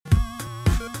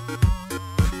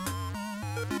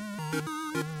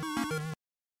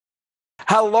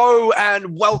Hello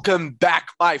and welcome back,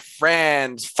 my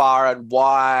friends, far and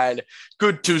wide.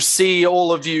 Good to see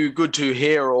all of you. Good to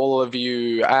hear all of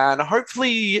you. And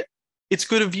hopefully it's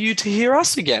good of you to hear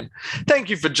us again. Thank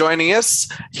you for joining us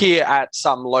here at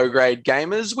Some Low Grade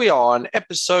Gamers. We are on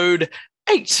episode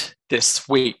 8 this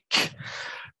week.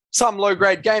 Some Low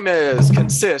Grade Gamers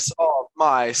consists of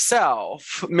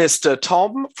myself, Mr.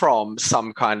 Tom from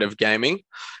Some Kind of Gaming,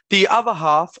 the other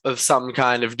half of Some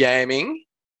Kind of Gaming,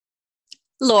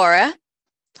 Laura.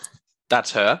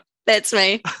 That's her. That's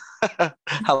me.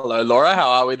 Hello, Laura. How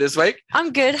are we this week?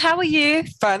 I'm good. How are you?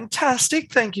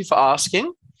 Fantastic. Thank you for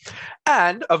asking.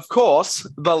 And, of course,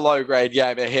 the low-grade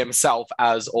gamer himself,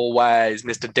 as always,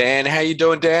 Mr. Dan. How you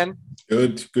doing, Dan?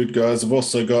 Good, guys. I've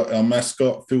also got our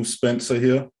mascot, Phil Spencer,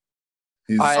 here.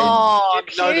 I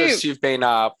did notice you've been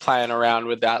playing around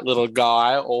with that little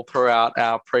guy all throughout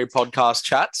our pre-podcast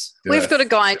chats. Yeah. We've got a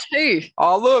guy too.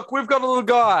 Oh, look, we've got a little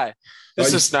guy.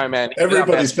 This is Snowman.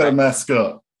 Everybody's got a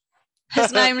mascot.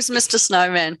 His name's Mr.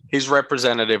 Snowman. He's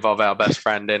representative of our best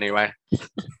friend anyway.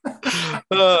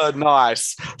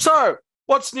 Nice. So,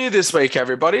 what's new this week,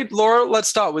 everybody? Laura, let's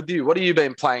start with you. What have you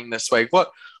been playing this week?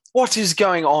 What is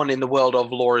going on in the world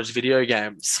of Laura's video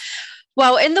games?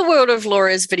 Well, in the world of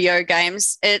Laura's video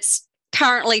games, it's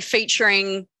currently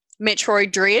featuring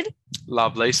Metroid Dread.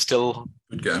 Lovely. Still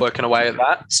working away at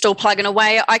that. Still plugging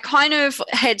away. I kind of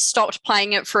had stopped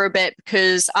playing it for a bit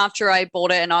because after I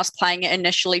bought it and I was playing it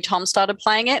initially, Tom started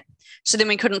playing it. So then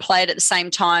we couldn't play it at the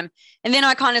same time. And then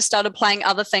I kind of started playing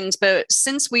other things. But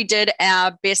since we did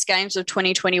our best games of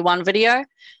 2021 video,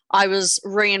 I was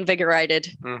reinvigorated.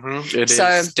 Mm-hmm. It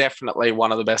is definitely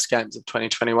one of the best games of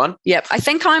 2021. Yep. I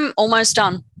think I'm almost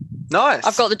done. Nice.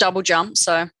 I've got the double jump,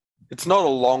 so. It's not a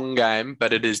long game,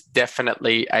 but it is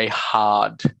definitely a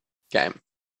hard game.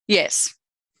 Yes.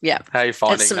 Yeah. How are you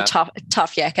finding that? It's some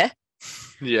tough yakka.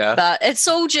 Yeah. But it's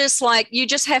all just like, you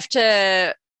just have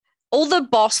to, all the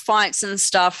boss fights and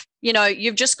stuff, you know,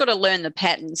 you've just got to learn the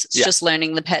patterns. It's just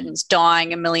learning the patterns,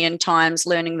 dying a million times,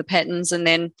 learning the patterns, and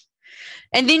then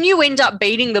you end up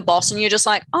beating the boss and you're just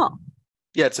like, oh.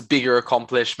 Yeah, it's a bigger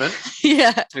accomplishment.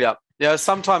 Yeah. Yeah. Yeah,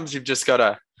 sometimes you've just got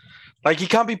to, you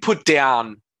can't be put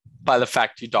down by the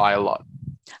fact you die a lot.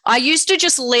 I used to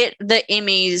just let the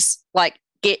Emmys,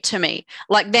 get to me.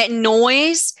 Like that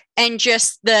noise and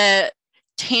just the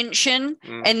tension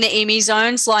in the Emmy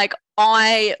zones,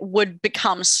 I would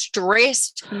become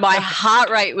stressed. My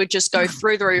heart rate would just go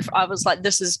through the roof. I was like,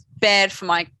 this is bad for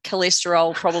my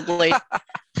cholesterol probably.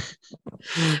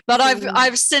 But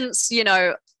I've since,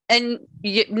 now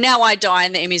I die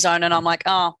in the Emmy zone and I'm like,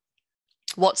 oh,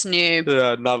 what's new?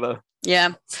 Yeah, another. Yeah.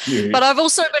 But I've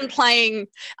also been playing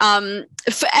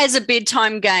as a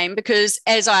bedtime game because,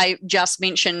 as I just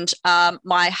mentioned,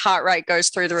 my heart rate goes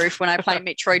through the roof when I play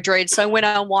Metroid Dread. So when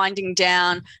I'm winding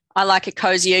down, I like a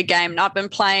cozier game. And I've been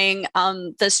playing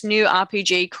this new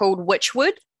RPG called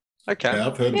Witchwood. Okay. Yeah,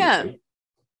 I've heard of it.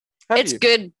 It's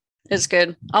good. It's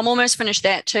good. I'm almost finished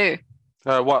that too.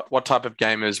 What type of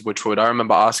game is Witchwood? I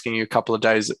remember asking you a couple of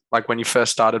days, when you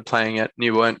first started playing it, and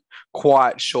you weren't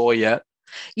quite sure yet.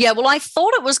 Yeah, well, I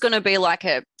thought it was going to be like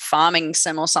a farming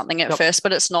sim or something at first,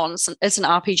 but it's not. It's an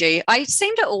RPG. I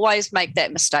seem to always make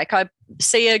that mistake. I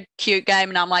see a cute game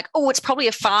and I'm like, oh, it's probably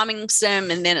a farming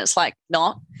sim, and then it's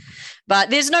not. But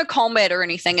there's no combat or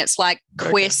anything. It's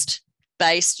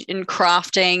quest-based in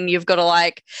crafting. You've got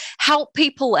to help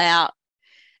people out.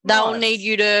 They'll need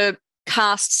you to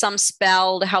cast some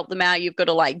spell to help them out. You've got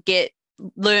to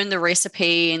learn the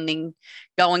recipe and then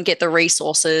go and get the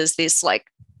resources. There's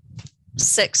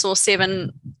 6 or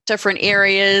 7 different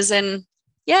areas and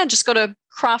just got to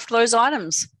craft those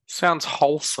items. Sounds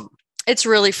wholesome. It's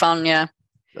really fun. Yeah,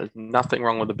 there's nothing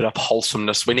wrong with a bit of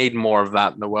wholesomeness. We need more of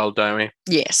that in the world, don't we?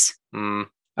 Yes.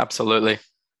 Absolutely.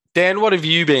 Dan, what have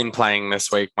you been playing this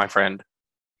week, my friend?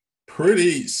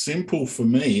 Pretty simple for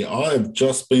me. I've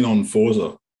just been on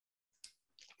Forza.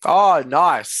 Oh,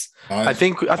 nice. I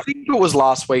think it was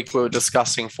last week we were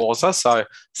discussing Forza, so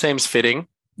seems fitting.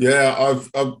 Yeah,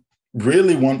 I've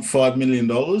really want $5 million.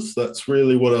 That's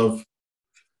really what I've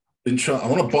been trying. I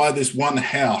want to buy this one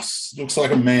house. Looks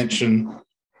like a mansion.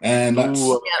 And that's,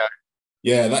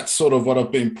 that's sort of what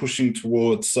I've been pushing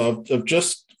towards. So I've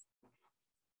just,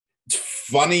 it's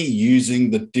funny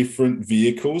using the different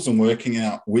vehicles and working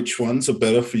out which ones are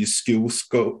better for your skill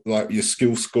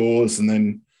scores. And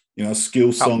then,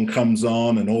 skill song comes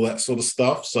on and all that sort of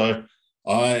stuff. So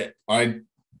I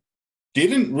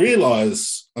didn't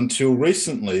realize until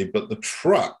recently, but the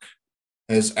truck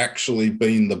has actually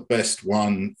been the best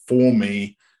one for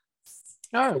me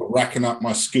for racking up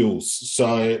my skills.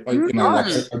 So, I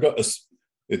got this.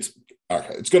 It's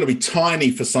Okay, it's going to be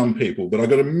tiny for some people, but I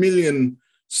got a 1 million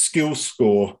skill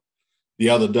score the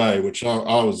other day, which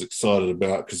I was excited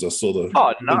about because I saw the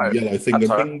yellow thing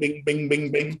go bing, bing, bing,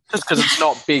 bing, bing. Just because it's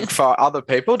not big for other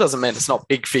people doesn't mean it's not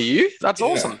big for you. That's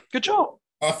awesome. Good job.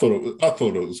 I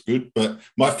thought it was good, but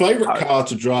my favorite car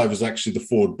to drive is actually the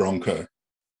Ford Bronco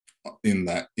in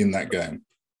that game.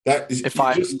 That is, if you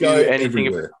I just go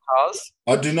everywhere. Cars,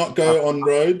 I do not go on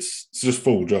roads. It's just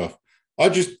full drive. I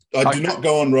do not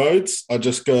go on roads. I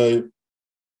just go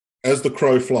as the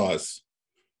crow flies.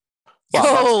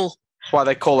 Cool. That's why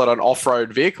they call it an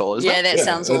off-road vehicle, isn't it? That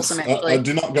sounds awesome, actually. I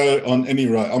do not go on any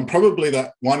road. I'm probably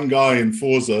that one guy in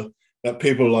Forza that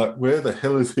people are like, where the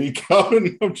hell is he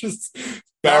going? I'm just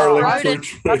barreling through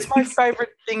trees. That's my favorite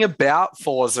thing about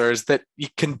Forza is that you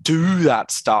can do that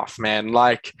stuff, man.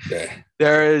 Like,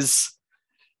 there's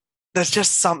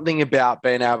just something about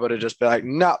being able to just be like,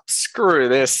 no, screw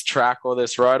this track or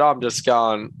this road. I'm just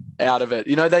going out of it.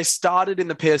 You know, they started in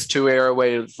the PS2 era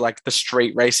where like the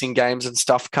street racing games and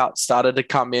stuff started to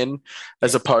come in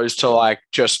as opposed to like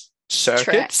just circuits.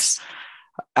 Tracks.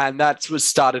 And that's what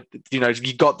started, you know,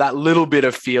 you got that little bit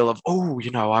of feel of, oh,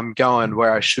 you know, I'm going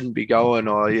where I shouldn't be going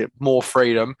or more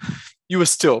freedom. You were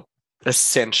still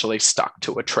essentially stuck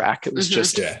to a track. It was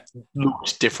just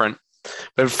looked different.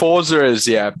 But Forza is,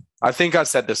 I think I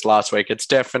said this last week. It's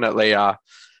definitely a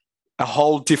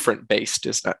whole different beast,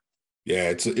 isn't it?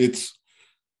 Yeah, it's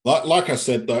like I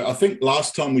said, though, I think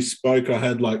last time we spoke, I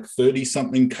had like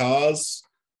 30-something cars.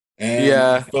 And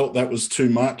I felt that was too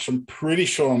much. I'm pretty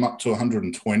sure I'm up to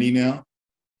 120 now.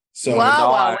 So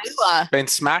wow, been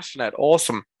smashing it.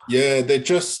 Awesome. Yeah, they're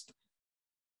just.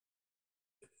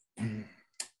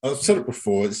 I've said it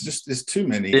before. It's just there's too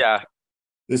many. Yeah.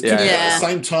 There's too many. At the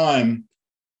same time,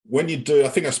 when you do, I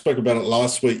think I spoke about it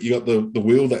last week. You got the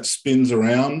wheel that spins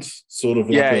around, sort of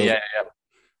like a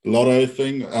lotto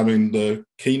thing. I mean, the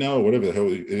Keno or whatever the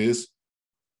hell it is,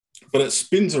 but it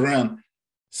spins around.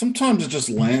 Sometimes it just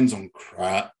lands on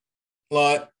crap.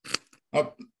 Like, I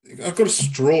got a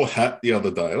straw hat the other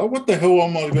day. Like, what the hell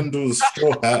am I going to do with a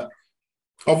straw hat?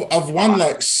 I've won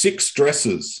like 6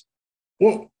 dresses.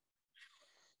 What?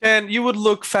 And you would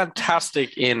look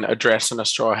fantastic in a dress and a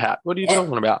straw hat. What are you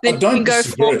talking about? Then you can go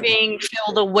feel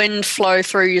the wind flow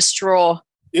through your straw.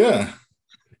 Yeah.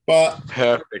 But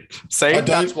perfect. See,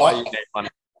 that's why you need money.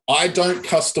 I don't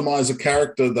customize a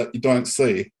character that you don't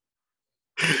see.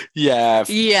 Yeah.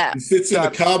 Yeah. He sits in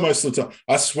the car most of the time.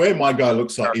 I swear my guy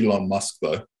looks like Elon Musk,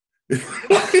 though.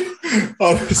 I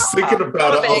was thinking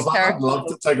about it. I was like, I'd love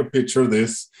to take a picture of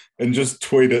this and just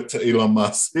tweet it to Elon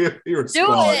Musk. He responds.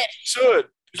 Do it. Should.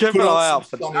 Keep an eye out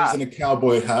for that. In a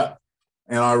cowboy hat,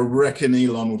 and I reckon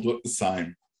Elon would look the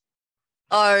same.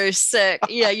 Oh, sick.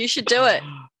 Yeah, you should do it.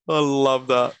 I love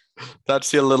that.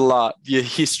 That's your little your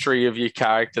history of your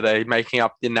character there, making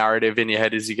up your narrative in your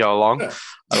head as you go along. Yeah.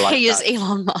 I like he is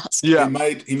Elon Musk. Yeah.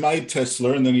 He made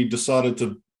Tesla, and then he decided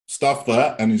to stuff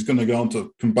that, and he's going to go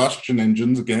into combustion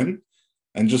engines again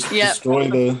and just destroy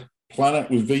the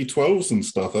planet with V12s and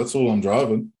stuff. That's all I'm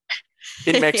driving.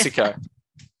 In Mexico.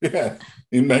 Yeah,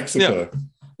 in Mexico.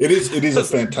 Yeah. It is a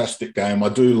fantastic game. I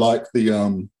do like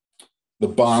the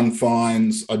barn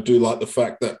finds. I do like the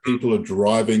fact that people are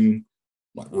driving,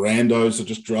 like randos are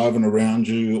just driving around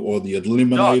you, or the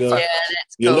Eliminator.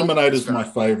 The cool. Eliminator is my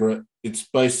favorite. It's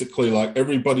basically like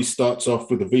everybody starts off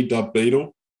with a VW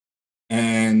Beetle,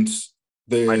 and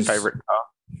there's my favorite car.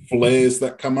 Flares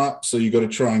that come up. So you got to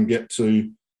try and get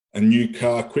to a new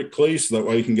car quickly, so that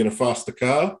way you can get a faster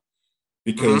car,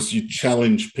 because you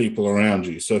challenge people around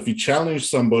you. So if you challenge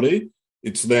somebody,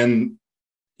 it's then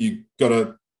you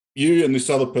and this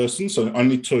other person, so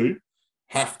only 2,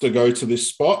 have to go to this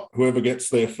spot. Whoever gets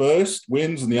there first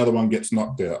wins, and the other one gets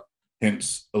knocked out.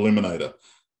 Hence, Eliminator.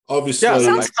 Obviously,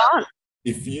 sounds fun.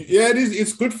 It is.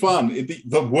 It's good fun.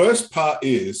 The worst part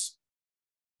is,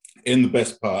 and the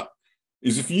best part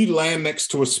is, if you land next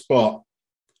to a spot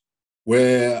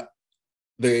where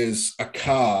there's a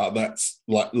car that's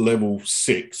like level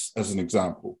 6, as an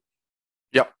example.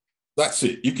 Yep. That's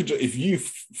it. You could, if you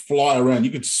fly around,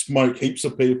 you could smoke heaps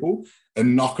of people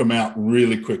and knock them out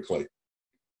really quickly.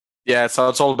 Yeah, so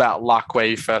it's all about luck where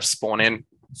you first spawn in.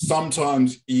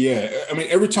 Sometimes, yeah. I mean,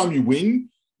 every time you win,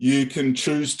 you can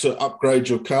choose to upgrade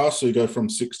your car. So you go from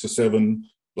 6 to 7,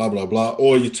 blah, blah, blah,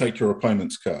 or you take your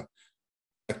opponent's car.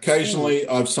 Occasionally,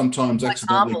 I've sometimes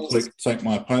accidentally clicked take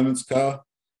my opponent's car,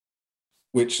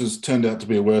 which has turned out to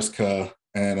be a worse car,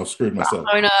 and I've screwed myself.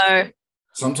 Oh, no.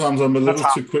 Sometimes I'm a little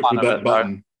too quick with that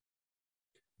button.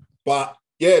 But,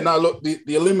 yeah, no, look, the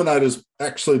Eliminator's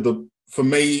actually, for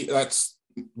me, that's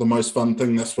the most fun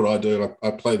thing. That's what I do.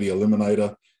 I play the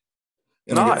Eliminator.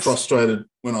 and I get frustrated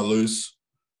when I lose.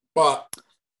 But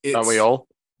don't we all?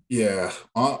 Yeah.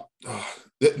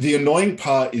 The annoying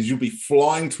part is you'll be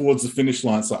flying towards the finish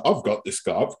line. It's like, I've got this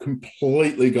guy. I've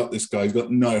completely got this guy. He's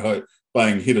got no hope.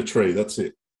 Bang, hit a tree. That's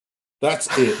it. That's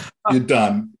it. You're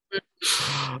done.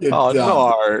 You're done.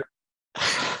 No.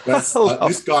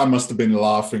 This guy must have been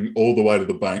laughing all the way to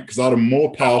the bank because I had a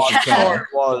more powerful car.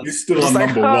 He's still on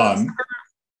number 1.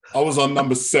 I was on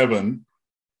number 7,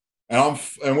 and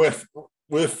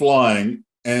we're flying.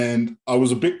 And I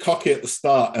was a bit cocky at the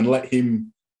start and let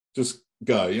him just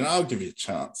go. I'll give you a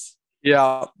chance.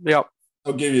 Yeah, yep.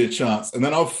 I'll give you a chance. And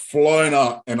then I've flown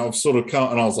up and I've sort of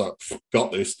come and I was like,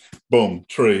 got this. Boom,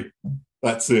 tree.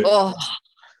 That's it. Oh.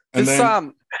 And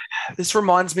this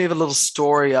reminds me of a little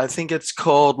story. I think it's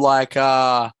called like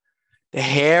The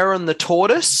Hare and the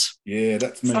Tortoise. Yeah,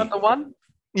 that's me. Is that the one?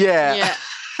 Yeah.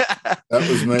 That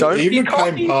was me. Don't be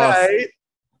cocky, mate.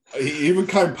 He even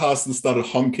came past and started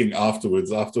honking afterwards.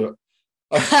 After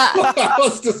I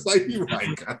was just like, "You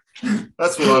wanker."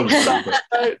 That's what I was saying.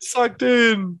 It sucked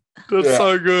in. That's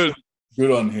so good. Good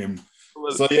on him.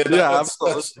 So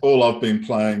that's all I've been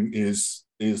playing is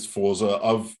Forza.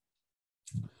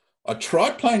 I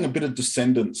tried playing a bit of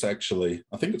Descendants actually.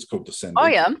 I think it's called Descendants. Oh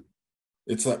yeah.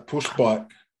 It's that push bike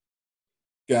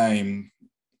game.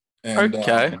 And,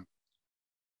 okay.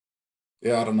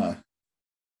 I don't know.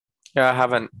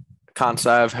 Yeah, can't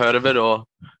say I've heard of it or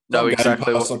know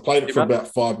exactly what. I played it for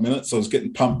about 5 minutes. I was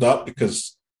getting pumped up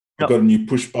because I've got a new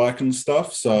push bike and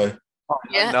stuff. So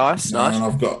nice. And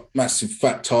I've got massive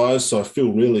fat tires, so I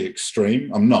feel really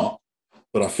extreme. I'm not,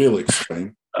 but I feel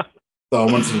extreme. So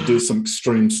I wanted to do some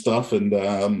extreme stuff and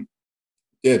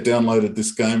downloaded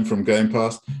this game from Game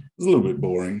Pass. It was a little bit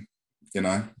boring,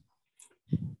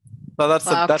 No, that's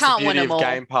the beauty of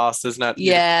Game Pass, isn't it?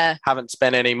 Yeah. You haven't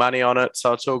spent any money on it,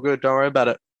 so it's all good. Don't worry about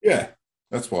it. Yeah,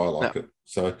 that's why I like it.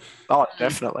 So. Oh,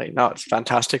 definitely. No, it's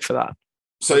fantastic for that.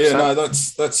 So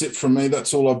that's it from me.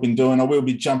 That's all I've been doing. I will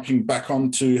be jumping back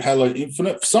onto Halo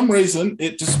Infinite. For some reason,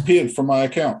 it disappeared from my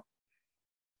account.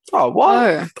 Oh,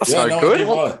 what? That's no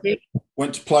good.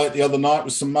 Went to play it the other night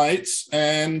with some mates,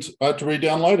 and I had to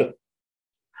re-download it.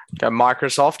 Okay,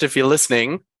 Microsoft, if you're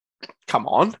listening, come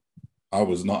on. I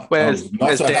was not. Where's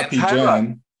a happy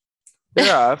Jan.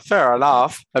 Yeah, fair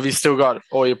enough. Have you still got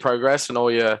all your progress and all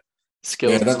your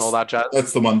skills and all that jazz?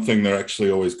 That's the one thing they're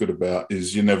actually always good about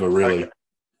is you never really.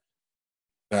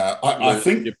 Okay. I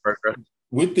think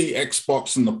with the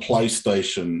Xbox and the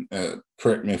PlayStation,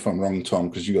 correct me if I'm wrong, Tom,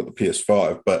 because you got the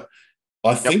PS5, but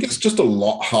I think it's just a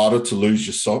lot harder to lose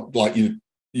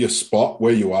your spot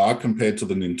where you are compared to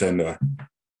the Nintendo.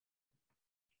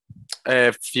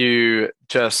 If you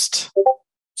just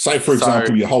say, for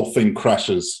example, your whole thing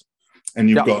crashes and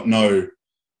you've got no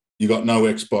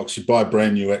Xbox, you buy a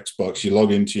brand new Xbox, you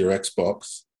log into your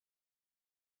Xbox.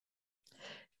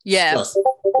 Yeah.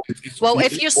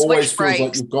 If your Switch breaks,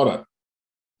 like you've got it.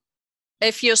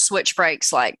 If your Switch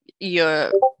breaks, like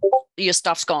your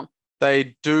stuff's gone.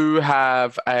 They do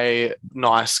have a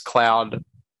nice cloud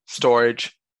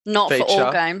storage. Not feature. For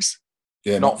all games.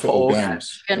 Yeah, not for all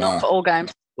games. Yeah, not for all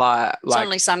games. Like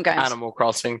only some games. Animal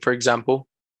Crossing, for example.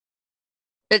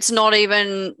 It's not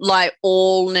even like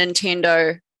all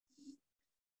Nintendo.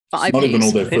 It's not even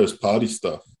all their first party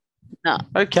stuff. No.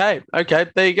 Okay.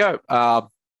 There you go.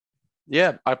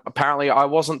 Apparently I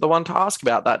wasn't the one to ask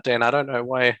about that, Dan. I don't know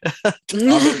why. I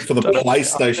mean, for the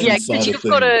PlayStation side of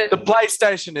things. The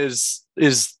PlayStation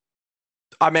is.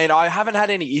 I mean, I haven't had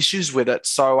any issues with it,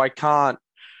 so I can't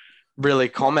really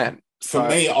comment. For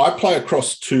me, I play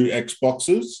across 2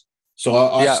 Xboxes, so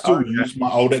I still use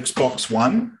my old Xbox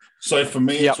One. So for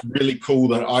me, it's really cool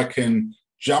that I can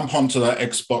jump onto that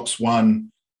Xbox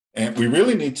One, and we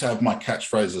really need to have my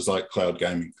catchphrases like cloud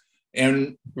gaming,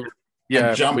 and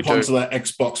jump onto that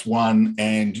Xbox One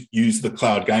and use the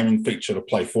cloud gaming feature to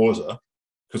play Forza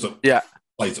because it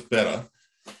plays it better.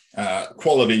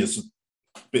 Quality is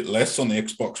a bit less on the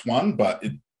Xbox One, but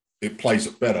it plays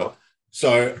it better.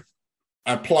 So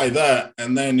I play that,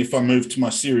 and then if I move to my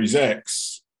Series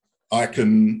X, I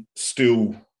can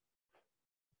still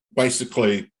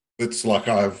basically, it's like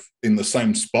I've in the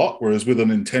same spot, whereas with a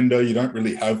Nintendo, you don't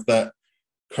really have that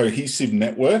cohesive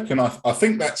network. And I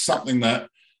think that's something that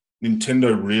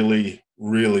Nintendo really,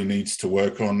 really needs to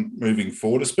work on moving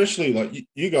forward, especially like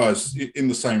you guys in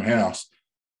the same house,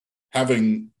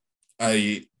 having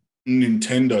a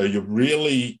Nintendo, you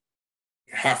really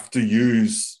have to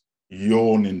use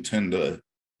your Nintendo.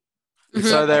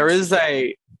 So there is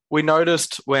we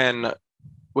noticed when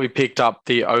we picked up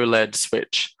the OLED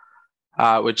Switch,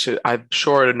 which I'm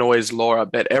sure it annoys Laura,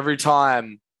 but every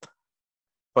time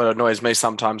what annoys me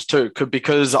sometimes too,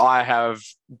 because I have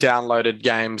downloaded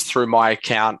games through my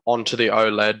account onto the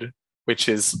OLED, which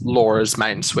is Laura's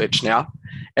main Switch now.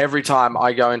 Every time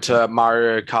I go into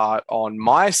Mario Kart on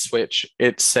my Switch,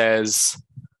 it says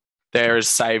there is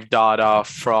save data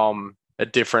from a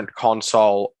different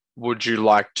console. Would you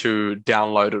like to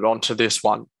download it onto this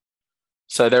one?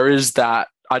 So there is that.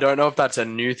 I don't know if that's a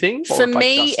new thing. For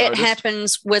me, it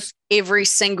happens with every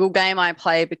single game I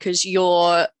play because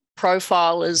your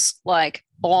profile is like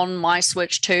on my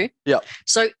Switch too. Yep.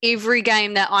 So every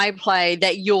game that I play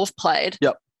that you've played,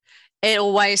 yep, it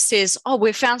always says, oh,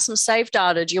 we found some save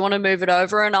data. Do you want to move it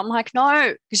over? And I'm like,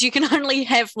 no, because you can only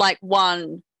have like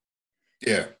one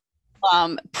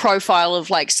profile of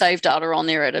like save data on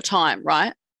there at a time,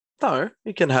 right? No,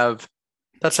 you can have.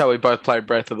 That's how we both played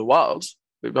Breath of the Wild.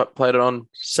 We played it on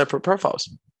separate profiles.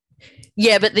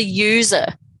 Yeah, but the user.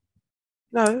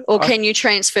 No. Or can you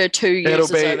transfer two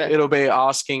users over? It'll be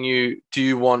asking you, do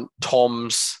you want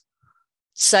Tom's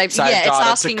save data it's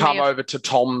asking to come over to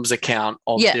Tom's account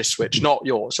on this Switch, not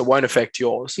yours. It won't affect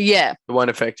yours. Yeah. It won't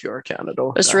affect your account at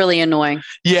all. It's really annoying.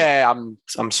 Yeah,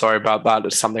 I'm sorry about that.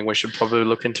 It's something we should probably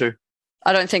look into.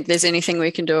 I don't think there's anything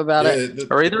we can do about it.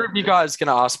 Are either of you guys going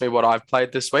to ask me what I've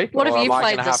played this week? What have you played this week? Am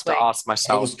I going to have to ask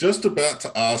myself? I was just about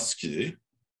to ask you.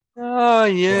 Oh,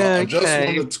 yeah. I just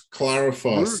wanted to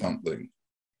clarify something.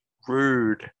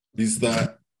 Rude. Is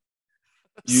that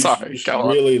you should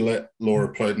really let Laura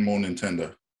play more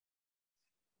Nintendo?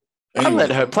 Anyway, I let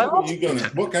her play.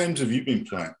 What games have you been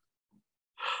playing?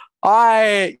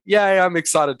 I'm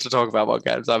excited to talk about what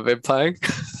games I've been playing.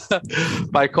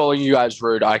 By calling you guys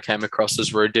rude, I came across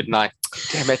as rude, didn't I?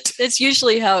 Damn it. It's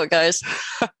usually how it goes.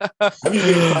 Have you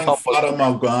been playing Fata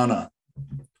Morgana?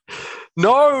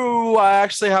 No, I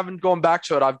actually haven't gone back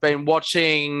to it. I've been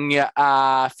watching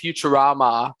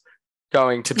Futurama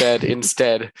going to bed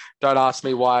instead. Don't ask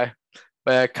me why.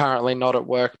 We're currently not at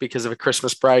work because of a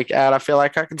Christmas break, and I feel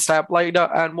like I can stay up later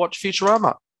and watch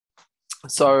Futurama.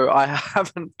 So I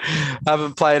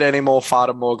haven't played any more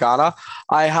Fata Morgana.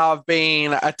 I have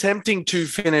been attempting to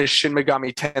finish Shin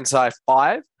Megami Tensei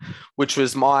 5, which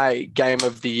was my game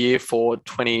of the year for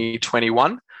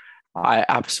 2021. I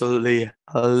absolutely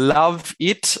love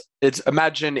it.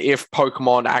 Imagine if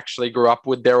Pokemon actually grew up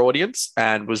with their audience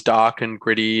and was dark and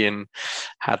gritty and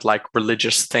had like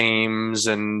religious themes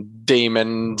and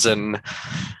demons and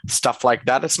stuff like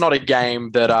that. It's not a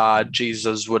game that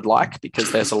Jesus would like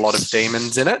because there's a lot of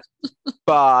demons in it,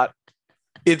 but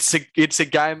it's a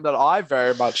game that I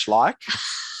very much like,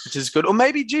 which is good. Or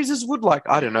maybe Jesus would like.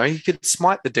 I don't know. He could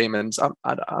smite the demons.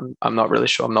 I'm not really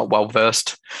sure. I'm not well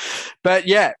versed, but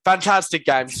yeah, fantastic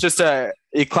game. It's just a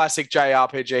classic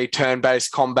JRPG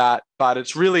turn-based combat, but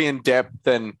it's really in depth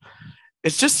and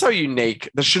it's just so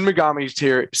unique. The Shin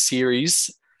Megami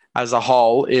series as a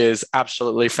whole is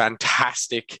absolutely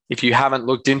fantastic. If you haven't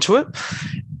looked into it,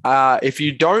 if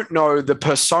you don't know, the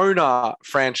Persona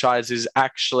franchise is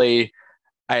actually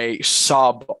a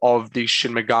sub of the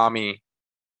Shin Megami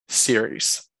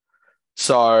series.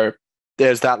 So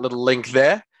there's that little link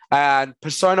there. And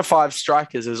Persona 5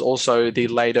 Strikers is also the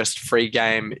latest free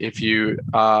game if you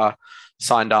are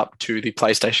signed up to the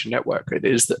PlayStation Network. It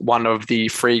is one of the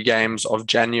free games of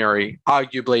January,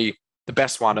 arguably the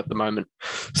best one at the moment.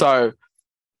 So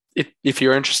if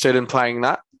you're interested in playing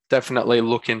that, definitely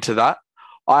look into that.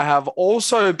 I have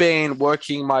also been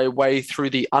working my way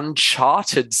through the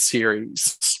Uncharted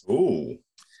series. Ooh.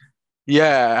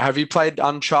 Yeah. Have you played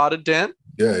Uncharted, Dan?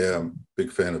 Yeah. I'm a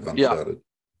big fan of Uncharted.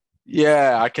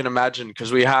 Yeah, I can imagine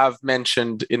because we have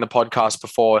mentioned in the podcast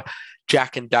before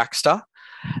Jack and Daxter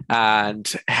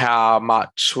and how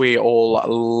much we all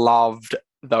loved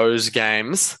those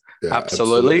games. Yeah,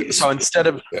 absolutely. So instead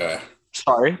of...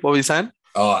 Sorry, what were you saying?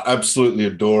 Oh, absolutely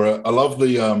adore it. I love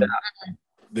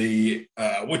the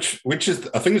which is,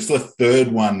 I think it's the third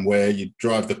one where you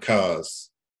drive the cars.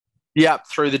 Yeah,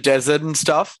 through the desert and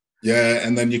stuff. Yeah,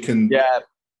 and then you can... Yeah.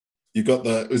 You got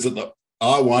is it the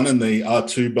R1 and the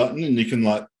R2 button, and you can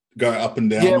like go up and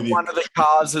down. Yeah, one of the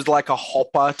cars is like a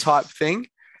hopper type thing.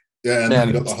 Yeah, and then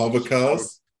you got the hover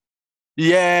cars.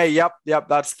 Yeah, yep.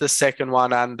 That's the second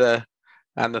one and the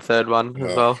third one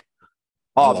as well.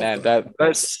 Oh man,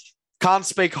 that's can't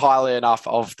speak highly enough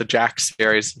of the Jack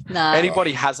series. No.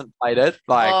 Anybody hasn't played it,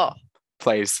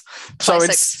 please. So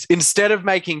instead of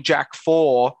making Jack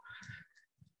 4,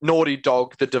 Naughty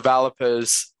Dog, the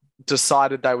developers,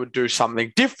 decided they would do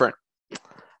something different.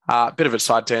 Bit of a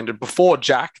side tangent. Before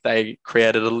Jack, they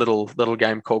created a little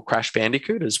game called Crash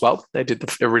Bandicoot as well. They did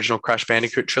the original Crash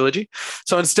Bandicoot trilogy.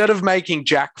 So instead of making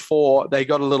Jack 4, they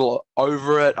got a little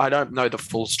over it. I don't know the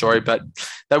full story, but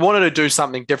they wanted to do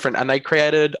something different, and they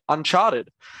created Uncharted.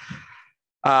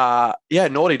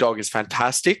 Naughty Dog is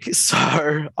fantastic.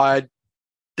 So I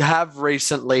have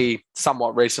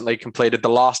somewhat recently completed The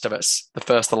Last of Us, the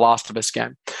first The Last of Us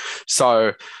game.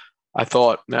 So I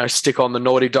thought, stick on the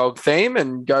Naughty Dog theme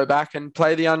and go back and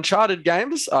play the Uncharted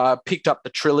games. Picked up the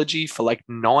trilogy for like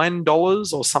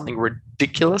 $9 or something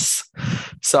ridiculous.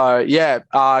 So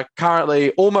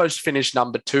currently almost finished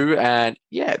number 2, and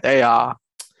they are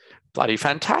bloody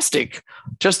fantastic.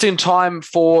 Just in time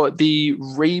for the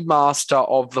remaster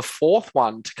of the 4th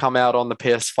one to come out on the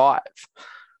PS5.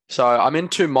 So I'm in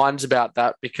two minds about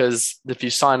that, because if you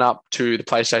sign up to the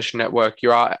PlayStation Network,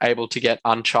 you are able to get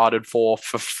Uncharted 4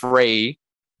 for free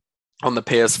on the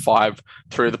PS5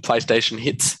 through the PlayStation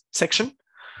Hits section,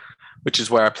 which is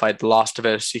where I played The Last of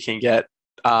Us. You can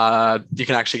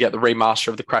actually get the remaster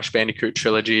of the Crash Bandicoot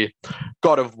trilogy,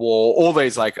 God of War, all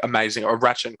these like amazing, or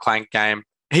Ratchet and Clank game,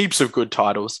 heaps of good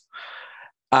titles.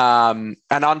 And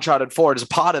Uncharted 4 is a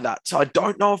part of that. So I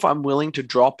don't know if I'm willing to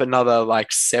drop another like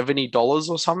 $70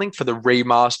 or something for the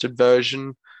remastered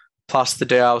version plus the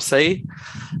DLC.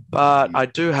 But I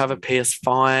do have a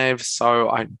PS5, so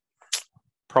I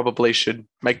probably should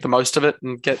make the most of it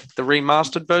and get the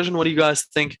remastered version. What do you guys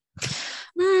think?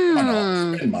 Why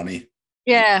not? Spend money.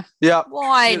 Yeah. Yeah.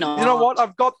 Why not? You know what?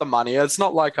 I've got the money. It's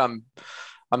not like I'm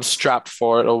strapped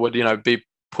for it, or would, be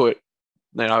put.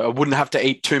 I wouldn't have to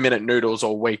eat 2-minute noodles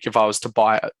all week if I was to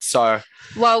buy it. So,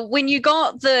 well, when you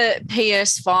got the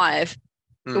PS5,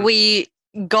 we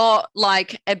got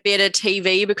like a better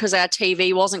TV because our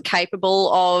TV wasn't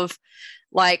capable of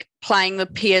like playing the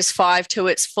PS5 to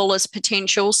its fullest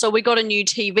potential. So we got a new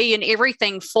TV and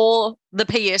everything for the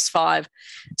PS5.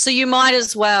 So you might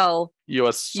as well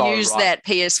use that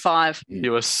PS5.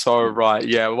 You are so right.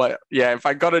 Yeah. If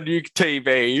I got a new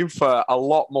TV for a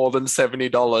lot more than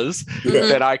 $70,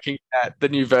 then I can get the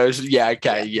new version. Yeah.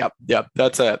 Okay. Yep.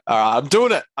 That's it. All right.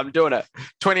 I'm doing it.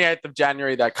 28th of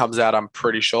January that comes out, I'm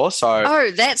pretty sure. So.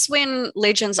 That's when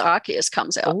Legends Arceus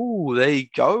comes out. Oh, there you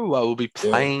go. I will be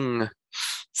playing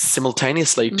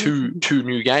simultaneously two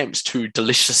new games, two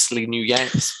deliciously new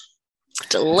games.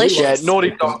 Delicious. Yeah,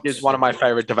 Naughty Dog is one of my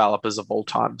favorite developers of all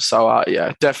time. So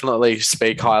definitely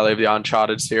speak highly of the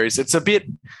Uncharted series.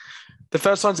 The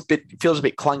first one's feels a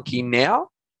bit clunky now,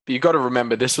 but you got to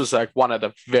remember this was like one of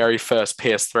the very first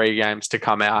PS3 games to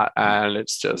come out, and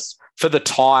it's just, for the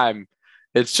time,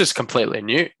 it's just completely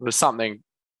new. It was something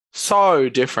so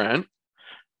different,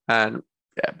 and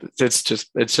it's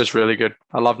just really good.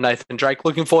 I love Nathan Drake.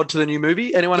 Looking forward to the new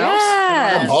movie. Anyone else?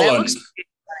 Tom Holland.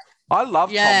 I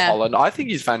love Tom Holland. I think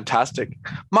he's fantastic.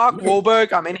 Mark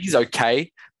Wahlberg, I mean, he's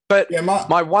okay. But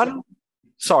my one...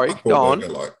 Sorry, go on.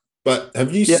 But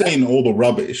have you seen all the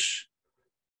rubbish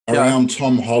around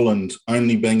Tom Holland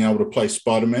only being able to play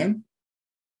Spider-Man?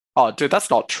 Oh, dude, that's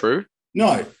not true.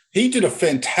 No. He did a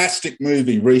fantastic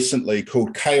movie recently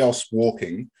called Chaos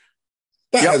Walking.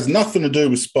 That has nothing to do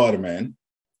with Spider-Man.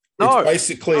 No. It's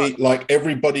basically like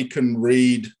everybody can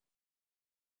read...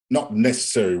 not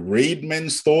necessarily read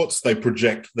men's thoughts, they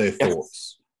project their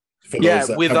thoughts. For those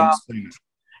that with haven't seen it.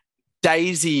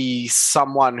 Daisy,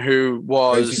 someone who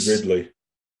was... Daisy Ridley.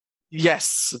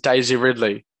 Yes, Daisy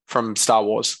Ridley from Star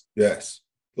Wars. Yes.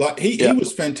 Like, he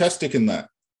was fantastic in that.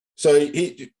 So,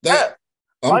 I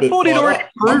thought he'd already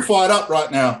proved... I'm fired up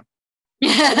right now.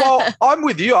 Well, I'm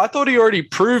with you. I thought he already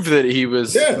proved that he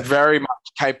was very much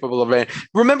capable of it.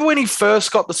 Remember when he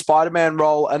first got the Spider-Man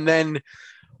role, and then...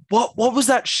 What was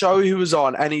that show he was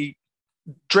on? And he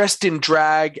dressed in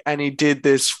drag and he did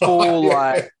this full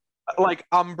like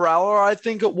Umbrella, I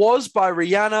think it was, by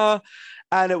Rihanna,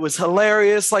 and it was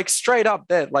hilarious. Like straight up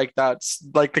that, like that's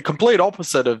like the complete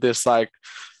opposite of this. Like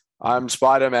I'm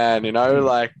Spider-Man,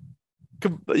 like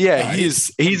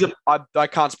I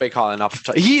can't speak high enough.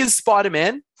 He is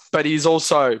Spider-Man, but he's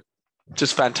also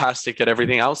just fantastic at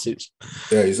everything else.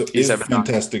 He's a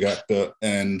fantastic actor,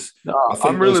 and I think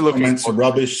I'm really looking comments are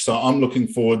rubbish. So I'm looking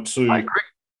forward to. I agree.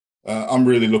 I'm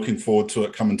really looking forward to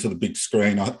it coming to the big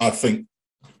screen. I think.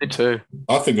 Me too.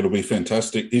 I think it'll be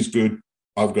fantastic. He's good.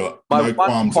 I've got no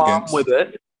qualms against with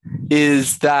it.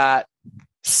 Is that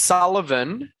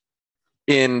Sullivan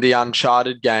in the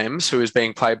Uncharted games, who is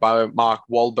being played by Mark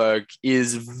Wahlberg,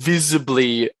 is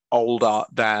visibly older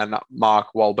than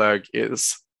Mark Wahlberg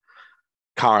is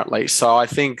currently. So I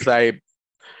think they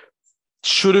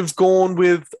should have gone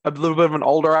with a little bit of an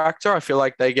older actor. I feel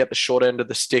like they get the short end of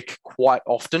the stick quite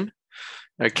often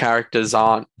characters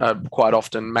aren't quite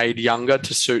often made younger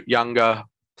to suit younger,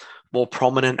 more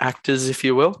prominent actors, if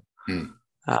you will.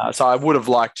 So I would have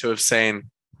liked to have seen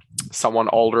someone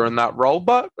older in that role,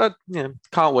 but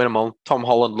can't win them all. Tom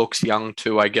Holland looks young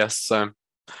too, I guess. So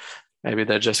maybe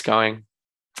they're just going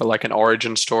for like an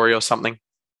origin story or something.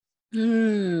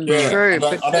 True. I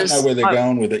don't know where they're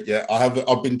going with it yet.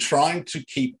 I've been trying to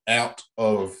keep out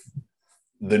of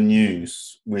the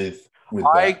news with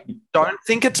I don't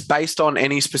think it's based on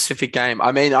any specific game.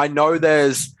 I mean, I know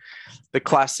there's the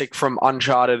classic from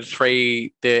Uncharted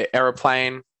 3, the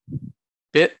aeroplane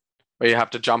bit where you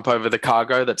have to jump over the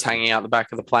cargo that's hanging out the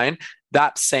back of the plane.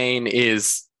 That scene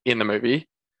is in the movie,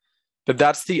 but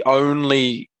that's the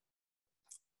only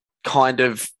kind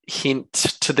of hint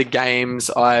to the games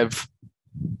I've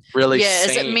really seen.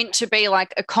 Is it meant to be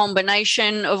like a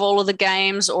combination of all of the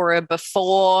games or a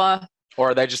before?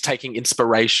 Or are they just taking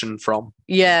inspiration from?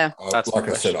 Yeah. Like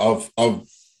I said, I've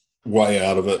way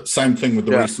out of it. Same thing with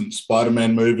the recent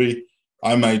Spider-Man movie.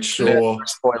 I made sure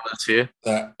spoilers here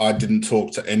that I didn't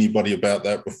talk to anybody about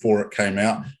that before it came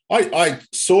out. I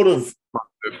sort of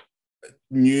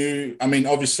knew, I mean,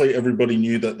 obviously everybody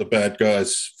knew that the bad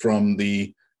guys from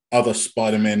the other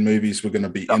Spider-Man movies were going to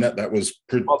be in it. That was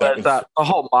the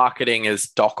whole marketing is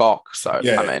Doc Ock. So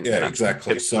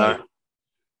exactly. So,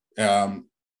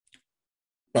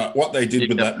 but what they did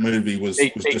with that movie was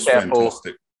just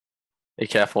fantastic. Be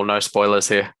careful, no spoilers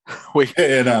here.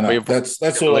 No.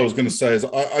 That's all I was going to say. Is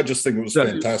I just think it was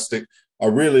fantastic. I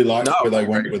really liked where they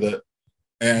went with it.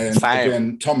 And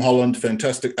again, Tom Holland,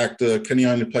 fantastic actor. Can he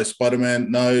only play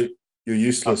Spider-Man? No, you're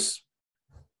useless.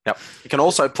 Yep. You can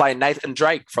also play Nathan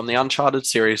Drake from the Uncharted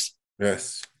series.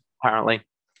 Yes. Apparently.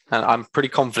 And I'm pretty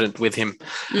confident with him.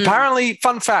 Apparently,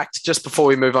 fun fact, just before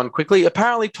we move on quickly,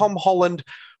 apparently Tom Holland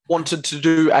wanted to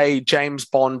do a James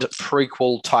Bond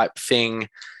prequel type thing,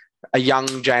 a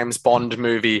young James Bond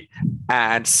movie,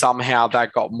 and somehow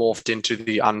that got morphed into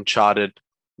the Uncharted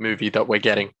movie that we're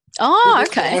getting. Oh,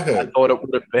 okay. I thought it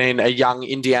would have been a young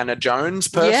Indiana Jones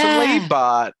personally,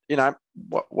 but,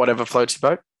 whatever floats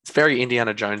your boat. It's very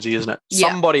Indiana Jonesy, isn't it? Yeah.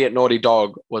 Somebody at Naughty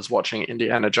Dog was watching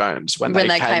Indiana Jones when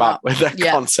they came up with the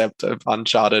concept of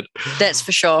Uncharted. That's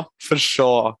for sure. For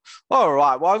sure. All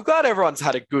right. Well, I'm glad everyone's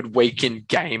had a good week in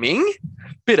gaming.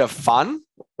 Bit of fun.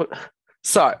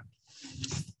 So,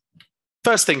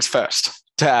 first things first,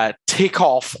 to tick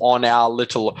off on our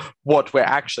little what we're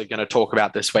actually going to talk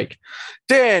about this week.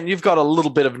 Dan, you've got a little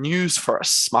bit of news for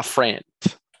us, my friend.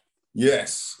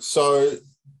 Yes. So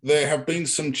there have been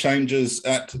some changes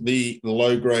at the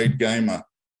Low Grade Gamer.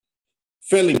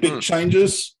 Fairly big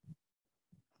changes,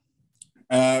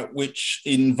 which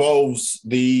involves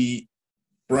the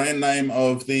brand name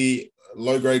of the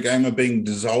Low Grade Gamer being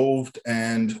dissolved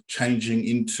and changing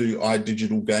into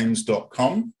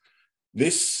idigitalgames.com.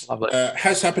 This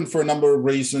has happened for a number of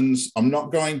reasons. I'm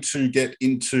not going to get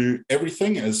into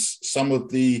everything, as some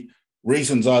of the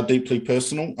reasons are deeply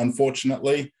personal,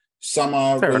 unfortunately. Some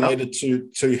are related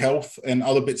to health and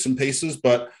other bits and pieces,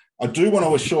 but I do want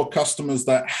to assure customers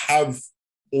that have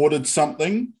ordered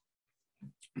something,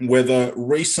 whether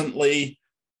recently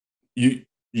you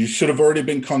should have already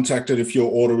been contacted if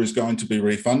your order is going to be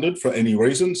refunded for any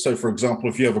reason. So, for example,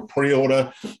 if you have a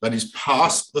pre-order that is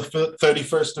past the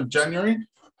 31st of January,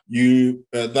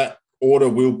 that order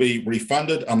will be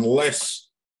refunded unless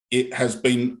it has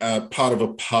been part of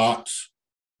a part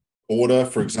order.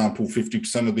 For example,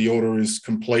 50% of the order is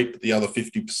complete, but the other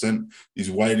 50%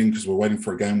 is waiting because we're waiting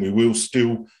for a game. We will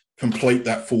still complete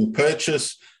that full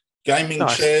purchase. Gaming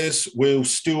chairs will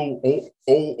still,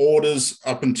 all orders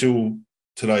up until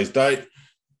today's date,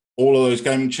 all of those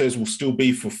gaming chairs will still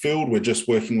be fulfilled. We're just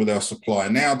working with our supplier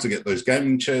now to get those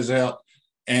gaming chairs out,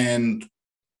 and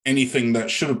anything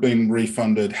that should have been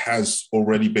refunded has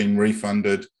already been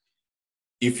refunded.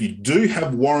 If you do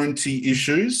have warranty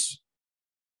issues,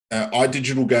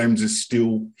 iDigital Games is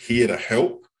still here to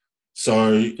help.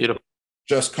 So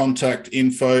just contact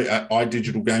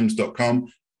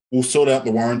info@idigitalgames.com. We'll sort out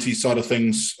the warranty side of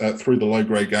things through the Low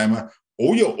Grade Gamer.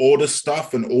 All your order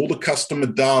stuff and all the customer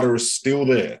data is still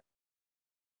there.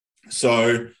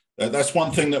 So that's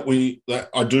one thing that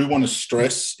I do want to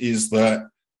stress, is that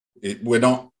we're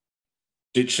not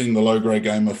ditching the Low Grade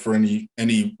Gamer for any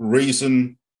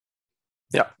reason,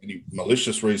 any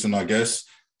malicious reason, I guess.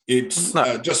 It's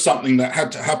just something that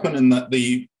had to happen, and that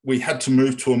we had to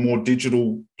move to a more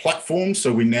digital platform.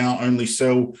 So we now only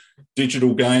sell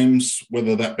digital games,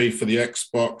 whether that be for the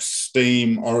Xbox,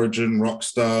 Steam, Origin,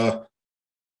 Rockstar,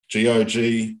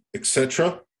 GOG,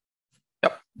 etc.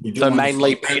 Yep. So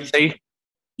mainly PC.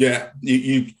 Yeah,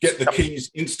 you get the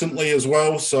keys instantly as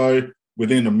well. So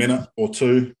within a minute or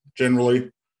two,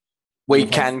 generally. We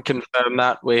can confirm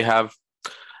that. We have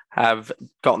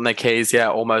gotten the keys,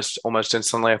 almost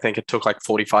instantly. I think it took like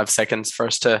 45 seconds for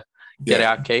us to get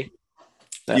our key.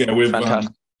 We've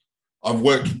I've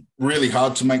worked really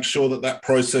hard to make sure that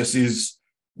process is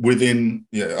within.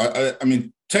 I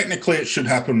mean, technically it should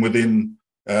happen within.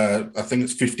 I think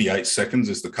it's 58 seconds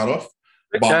is the cutoff.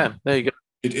 Okay, there you go.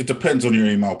 It depends on your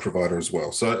email provider as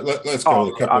well. So let's go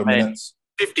with a couple of minutes.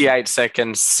 58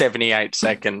 seconds, 78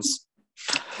 seconds.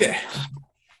 Yeah.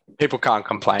 People can't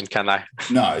complain, can they?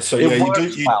 No. So you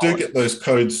do get those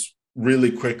codes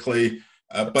really quickly.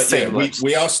 But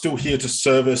we are still here to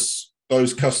service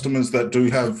those customers that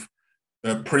do have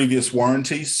previous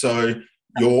warranties. So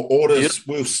your orders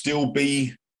will still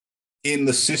be in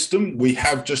the system. We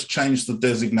have just changed the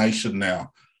designation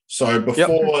now. So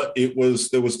before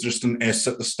there was just an S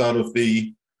at the start of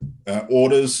the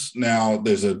orders. Now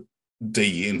there's a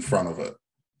D in front of it.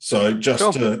 So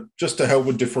just to help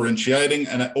with differentiating,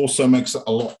 and it also makes it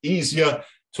a lot easier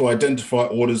to identify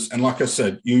orders. And like I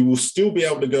said, you will still be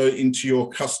able to go into your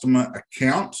customer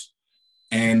account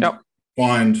and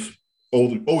find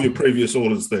all your previous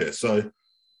orders there. So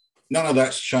none of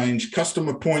that's changed.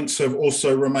 Customer points have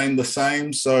also remained the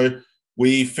same. So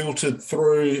we filtered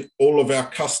through all of our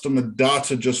customer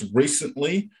data just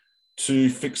recently to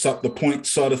fix up the point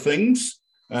side of things,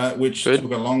 which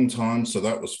took a long time. So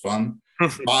that was fun.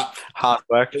 But hard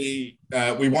work. We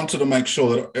wanted to make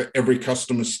sure that every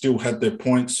customer still had their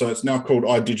points. So it's now called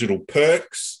iDigital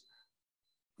Perks.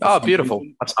 Oh, beautiful.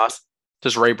 That's nice.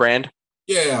 Just rebrand.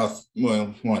 Yeah,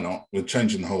 well, why not? We're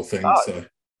changing the whole thing. So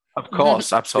of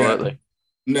course, absolutely.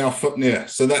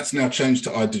 So that's now changed to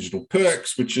iDigital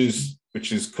Perks, which is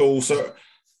cool. So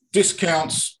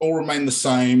discounts all remain the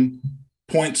same.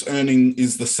 Points earning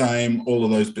is the same. All of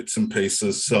those bits and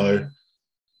pieces. So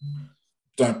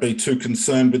don't be too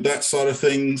concerned with that side of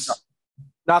things.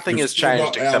 Nothing has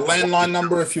changed. We've got our landline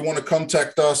number if you want to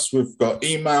contact us. We've got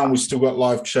email. And we still got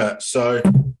live chat. So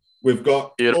we've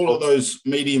got all of those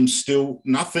mediums still.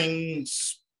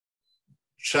 Nothing's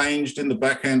changed in the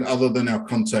back end other than our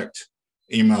contact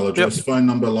email address, phone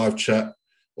number, live chat,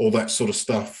 all that sort of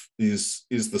stuff is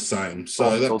the same.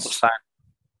 So that's the same.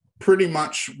 Pretty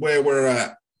much where we're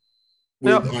at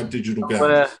with iDigital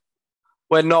Games.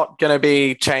 We're not going to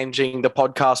be changing the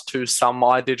podcast to some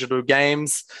iDigital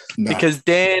Games because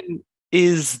Dan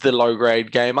is the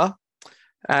low-grade gamer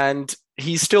and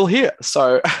he's still here.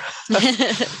 So,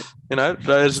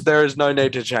 there is no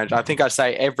need to change. I think I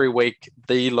say every week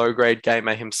the low-grade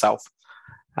gamer himself,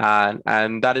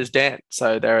 and that is Dan.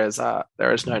 So there is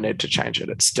no need to change it.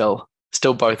 It's still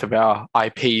both of our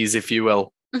IPs, if you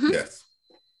will. Mm-hmm. Yes.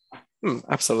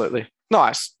 Absolutely.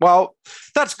 Nice. Well,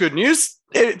 that's good news.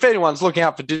 If anyone's looking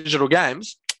out for digital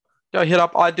games, go hit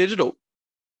up iDigital.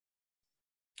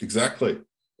 Exactly.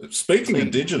 Speaking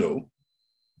of digital,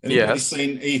 anybody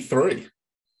seen E3?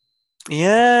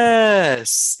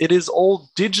 Yes. It is all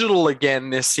digital again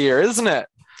this year, isn't it?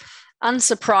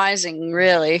 Unsurprising,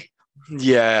 really.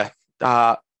 Yeah.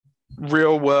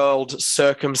 Real world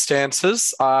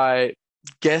circumstances, I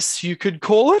guess you could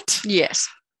call it. Yes.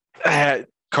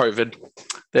 COVID.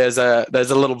 There's a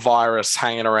little virus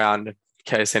hanging around in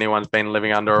case anyone's been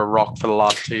living under a rock for the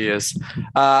last 2 years.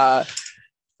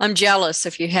 I'm jealous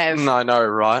if you have. I know,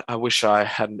 right? I wish I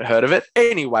hadn't heard of it.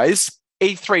 Anyways,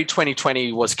 E3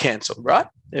 2020 was cancelled, right?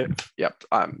 Yep,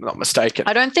 I'm not mistaken.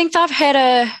 I don't think they've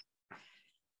had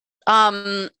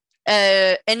a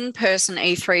in-person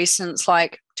E3 since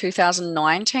like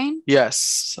 2019.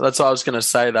 Yes, that's what I was going to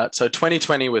say. That so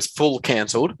 2020 was full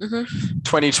cancelled. Mm-hmm.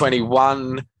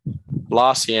 2021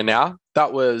 last year now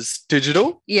that was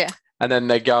digital. Yeah, and then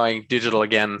they're going digital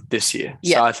again this year.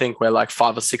 Yeah. So I think we're like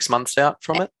 5 or 6 months out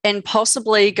from it, and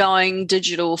possibly going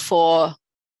digital for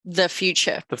the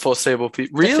future, the foreseeable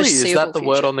future. Really, is that the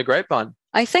word on the grapevine?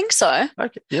 I think so.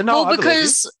 Okay,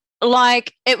 because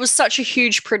like it was such a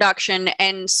huge production,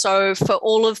 and so for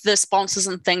all of the sponsors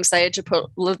and things, they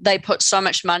put so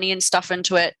much money and stuff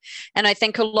into it, and I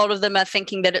think a lot of them are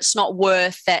thinking that it's not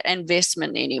worth that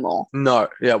investment anymore. No,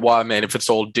 yeah. Well, I mean, if it's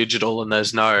all digital and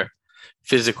there's no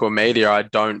physical media, I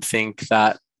don't think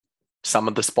that some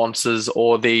of the sponsors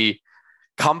or the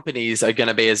companies are going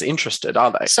to be as interested,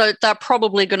 are they? So they're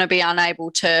probably going to be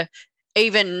unable to,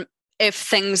 even if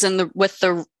things with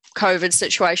the COVID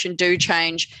situation do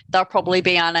change, they'll probably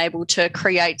be unable to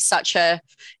create such a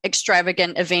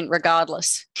extravagant event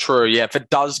regardless. True, yeah. If it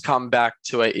does come back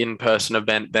to an in-person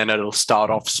event, then it'll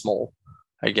start off small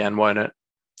again, won't it?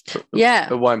 Yeah.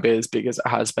 It won't be as big as it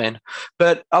has been.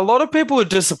 But a lot of people are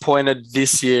disappointed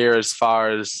this year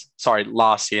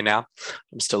last year now.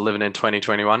 I'm still living in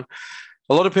 2021.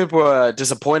 a lot of people were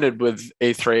disappointed with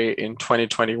E3 in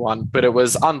 2021, but it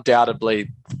was undoubtedly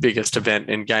the biggest event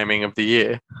in gaming of the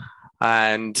year.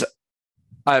 And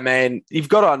I mean, you've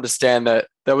got to understand that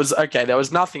there was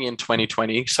nothing in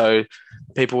 2020. So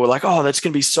people were like, oh, that's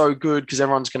going to be so good because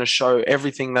everyone's going to show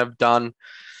everything they've done.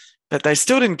 But they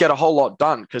still didn't get a whole lot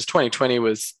done because 2020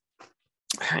 was,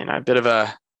 a bit of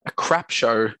a crap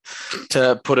show,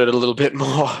 to put it a little bit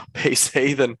more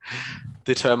PC than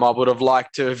the term I would have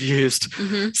liked to have used.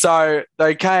 Mm-hmm. So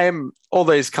all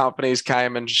these companies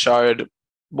came and showed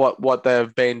what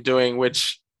they've been doing,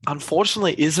 which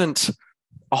unfortunately isn't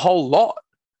a whole lot.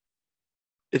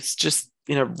 It's just,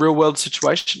 real world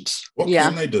situations. What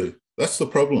can they do? That's the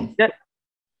problem. Yeah.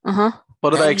 Uh-huh.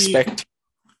 What do they expect?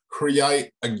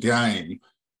 Create a game,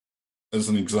 as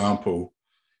an example,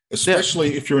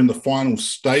 especially if you're in the final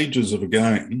stages of a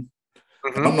game.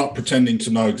 Mm-hmm. I'm not pretending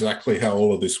to know exactly how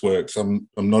all of this works. I'm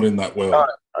not in that world.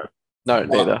 No,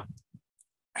 neither.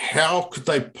 How could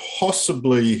they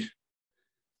possibly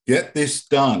get this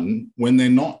done when they're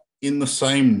not in the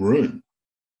same room?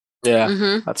 Yeah,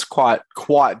 Mm-hmm. that's quite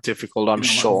difficult, I'm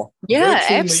sure. Yeah,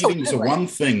 virtual absolutely. meetings are one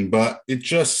thing, but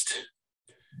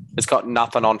it's got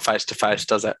nothing on face-to-face,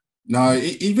 does it? No,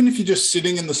 even if you're just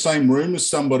sitting in the same room as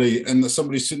somebody and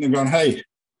somebody's sitting there going, hey,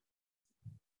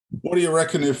 what do you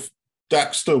reckon if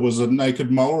Daxter was a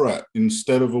naked mole rat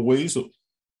instead of a weasel?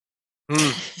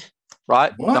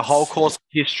 Right? What? The whole course of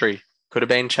history could have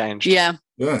been changed. Yeah.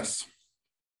 Yes.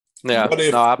 Yeah. What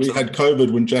if we absolutely. had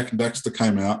COVID when Jack and Daxter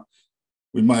came out?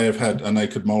 We may have had a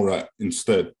naked mole rat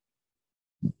instead.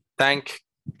 Thank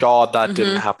God that Mm-hmm.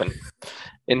 didn't happen.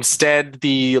 Instead,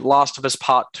 The Last of Us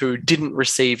Part 2 didn't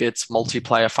receive its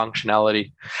multiplayer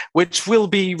functionality, which will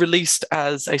be released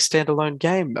as a standalone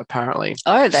game, apparently.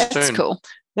 Oh, that's soon. cool.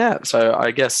 Yeah, so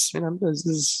I guess,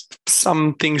 there's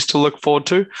some things to look forward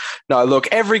to. No, look,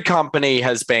 every company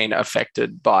has been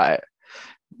affected by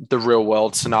the real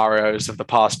world scenarios of the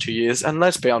past 2 years. And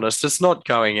let's be honest, it's not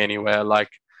going anywhere. Like,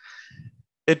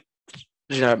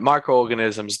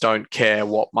 microorganisms don't care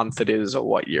what month it is or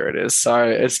what year it is. So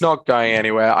it's not going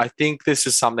anywhere. I think this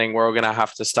is something we're going to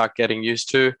have to start getting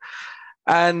used to.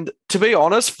 And to be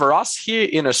honest, for us here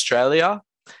in Australia,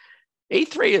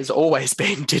 E3 has always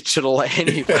been digital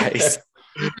anyways.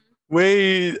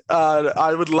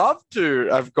 I would love to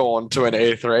have gone to an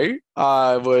E3.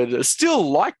 I would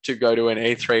still like to go to an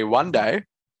E3 one day.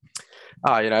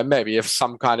 Maybe if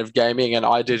some kind of gaming and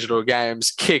iDigital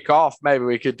games kick off, maybe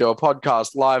we could do a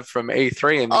podcast live from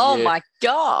E3 in the year. Oh my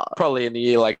God. Probably in the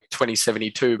year like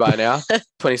 2072 by now.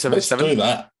 2077. Let's do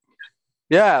that.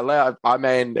 Yeah, I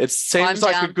mean, it seems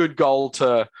like a good goal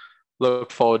to look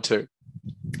forward to.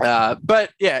 But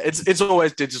yeah, it's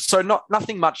always digital, so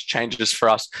nothing much changes for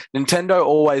us. Nintendo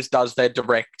always does their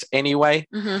direct anyway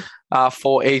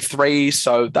for E3,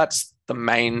 so that's the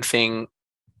main thing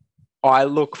I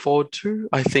look forward to.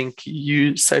 I think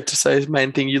safe to say is the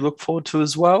main thing you look forward to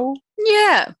as well.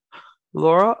 Yeah.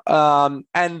 Laura.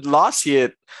 And last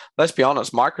year, let's be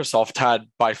honest, Microsoft had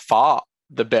by far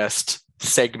the best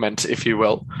segment, if you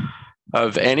will,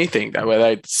 of anything, where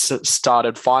they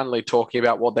started finally talking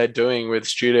about what they're doing with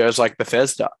studios like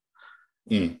Bethesda,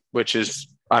 which is,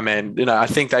 I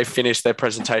think they finished their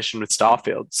presentation with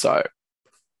Starfield. So,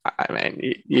 I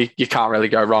mean, you can't really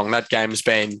go wrong. That game's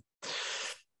been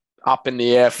up in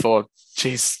the air for,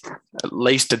 at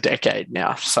least a decade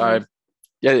now. So,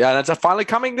 yeah, and it's finally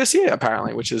coming this year,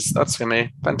 apparently, that's going to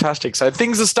be fantastic. So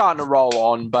things are starting to roll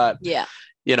on, but,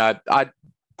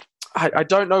 I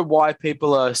don't know why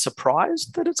people are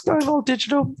surprised that it's going all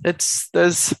digital.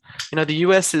 The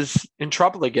US is in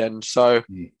trouble again. So,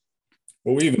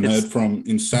 well, we even heard from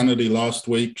Insanity last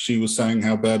week. She was saying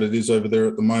how bad it is over there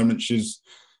at the moment. She's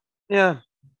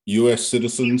US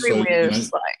citizen, so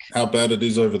how bad it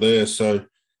is over there. So,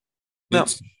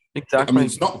 it's exactly. I mean,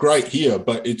 it's not great here,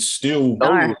 but it's still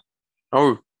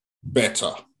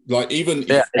better. Like even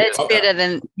it's better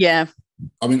than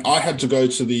I mean, I had to go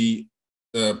to the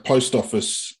post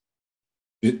office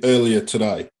earlier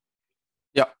today.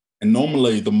 Yeah. And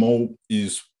normally the mall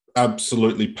is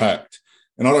absolutely packed.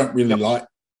 And I don't really like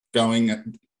going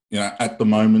at the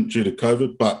moment due to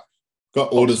COVID, but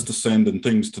got orders to send and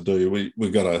things to do.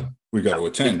 We got to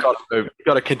attend. You've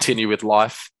got to continue with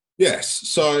life. Yes.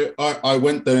 So I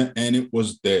went there and it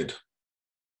was dead.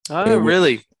 Oh,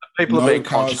 really? People are being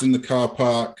cars conscious in the car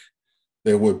park.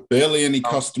 There were barely any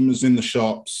customers in the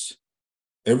shops.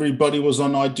 Everybody was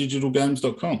on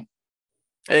idigitalgames.com.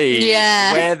 Hey,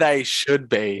 where they should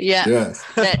be. Yeah. Yes.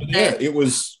 It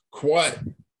was quite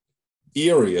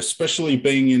eerie, especially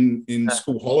being in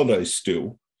school holidays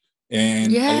still.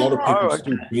 And a lot of people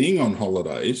still being on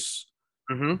holidays.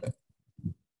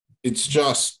 it's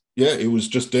just, it was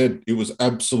just dead. It was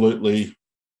absolutely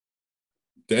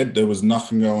dead. There was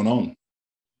nothing going on.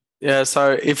 Yeah,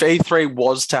 so if E3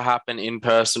 was to happen in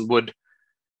person, would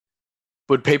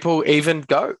people even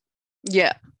go?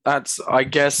 Yeah. I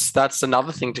guess that's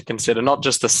another thing to consider, not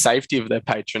just the safety of their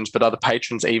patrons, but are the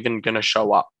patrons even going to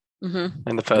show up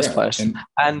in the first place?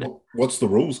 And what's the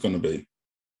rules going to be?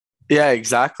 Yeah,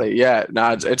 exactly. Yeah,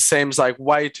 no, it seems like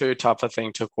way too tough a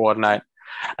thing to coordinate.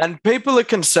 And people are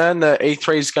concerned that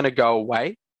E3 is going to go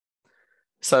away.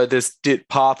 So this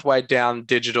pathway down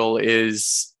digital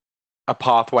is a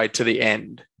pathway to the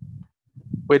end,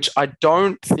 which I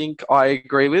don't think I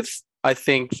agree with. I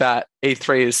think that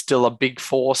E3 is still a big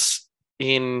force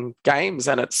in games,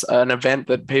 and it's an event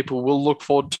that people will look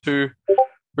forward to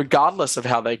regardless of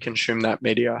how they consume that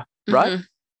media, right?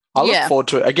 I look forward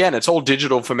to it. Again, it's all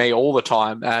digital for me all the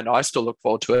time, and I still look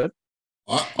forward to it.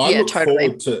 I look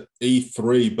forward to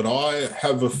E3, but I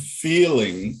have a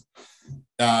feeling,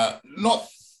 I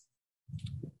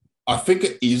think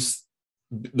it is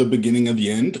the beginning of the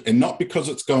end, and not because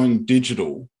it's going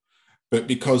digital, but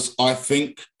because I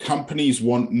think companies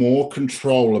want more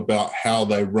control about how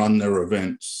they run their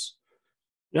events.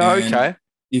 Yeah, okay.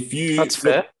 If you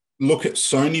look at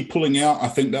Sony pulling out, I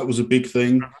think that was a big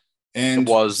thing. And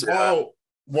it was,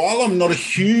 while I'm not a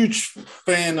huge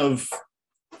fan of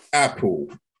Apple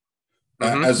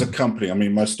as a company, I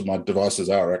mean, most of my devices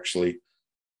are actually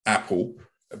Apple,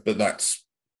 but that's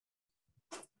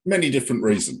many different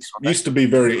reasons. Used to be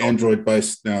very Android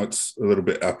based. Now it's a little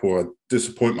bit Apple. I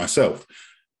disappoint myself.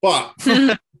 But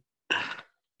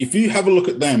if you have a look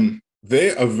at them,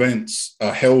 their events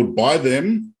are held by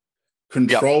them,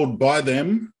 controlled by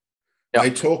them. They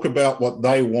talk about what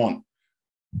they want.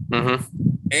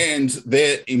 And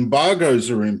their embargoes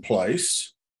are in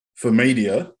place for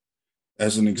media,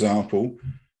 as an example.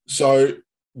 So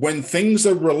when things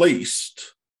are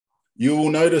released, you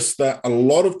will notice that a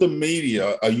lot of the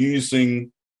media are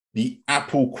using the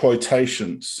Apple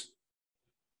quotations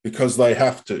because they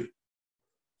have to.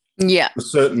 Yeah. For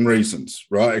certain reasons,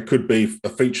 right? It could be a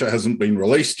feature hasn't been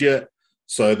released yet,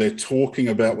 so they're talking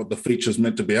about what the feature's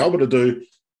meant to be able to do,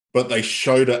 but they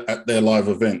showed it at their live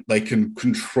event. They can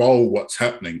control what's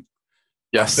happening.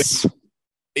 Yes.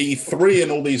 E3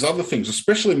 and all these other things,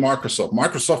 especially Microsoft.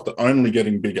 Microsoft are only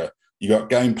getting bigger. You got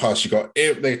Game Pass.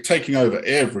 They're taking over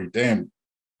every damn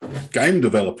game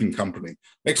developing company.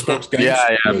 Xbox Game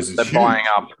Studios is they're buying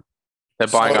up. They're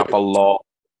buying up a lot.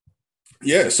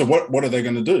 Yeah. So what are they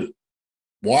going to do?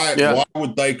 Why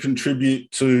would they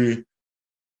contribute to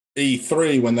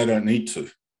E3 when they don't need to?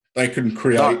 They can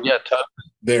create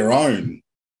their own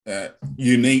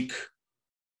unique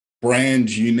brand,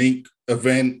 unique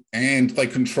event, and they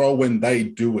control when they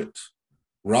do it.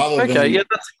 Rather than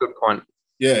that's a good point.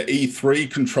 Yeah, E3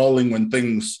 controlling when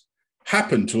things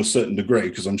happen to a certain degree,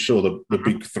 because I'm sure the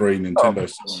big three, Nintendo,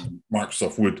 Sony, and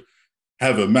Microsoft, would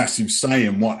have a massive say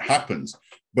in what happens.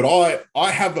 But I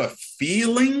have a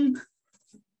feeling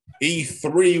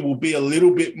E3 will be a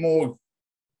little bit more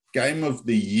Game of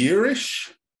the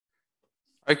Year-ish.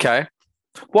 Okay.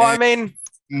 Well, I mean,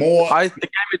 the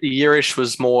Game of the Year-ish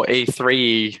was more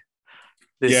E3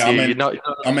 this year.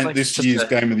 I meant this year's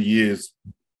Game of the Year's.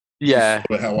 Yeah,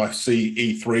 sort of how I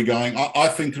see E3 going. I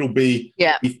think it'll be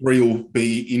E3 will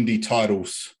be indie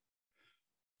titles.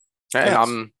 Hey,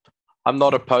 I'm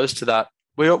not opposed to that.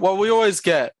 We always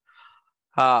get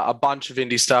a bunch of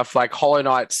indie stuff like Hollow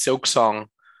Knight Silksong.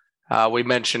 We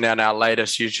mentioned in our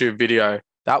latest YouTube video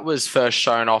that was first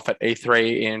shown off at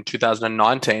E3 in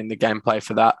 2019. The gameplay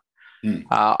for that.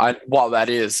 While that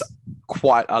is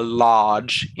quite a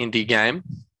large indie game,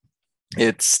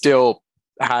 it's still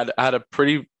had a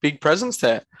pretty big presence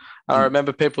there. I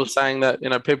remember people saying that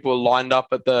people were lined up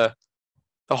at the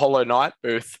Hollow Knight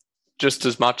booth just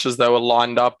as much as they were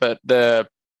lined up at the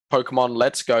Pokemon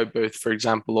Let's Go booth, for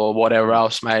example, or whatever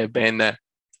else may have been there.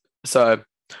 So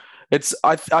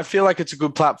I feel like it's a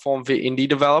good platform for indie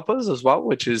developers as well,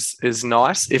 which is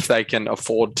nice if they can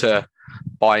afford to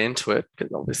buy into it,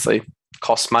 because obviously it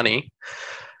costs money.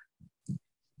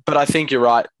 But I think you're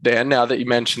right, Dan. Now that you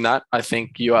mentioned that, I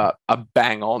think you are a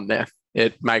bang on there.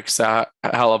 It makes a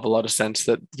hell of a lot of sense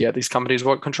that, these companies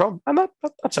want control. And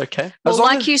that's okay.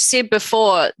 Well, you said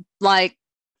before, like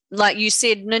you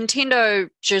said, Nintendo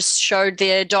just showed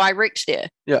their Direct there.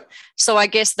 Yeah. So I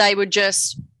guess they would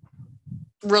just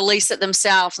release it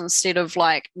themselves instead of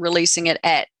releasing it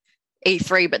at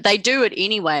E3. But they do it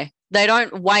anyway. They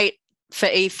don't wait for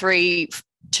E3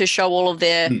 to show all of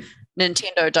their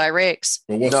Nintendo Directs.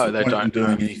 But what's the point in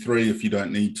doing E3 if you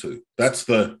don't need to? That's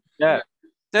the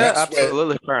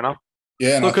absolutely fair enough.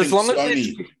 Yeah, and look, I think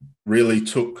Sony really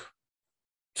took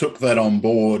took that on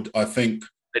board. I think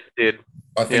it did.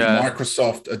 I think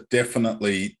Microsoft are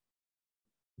definitely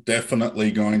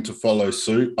going to follow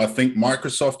suit. I think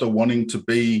Microsoft are wanting to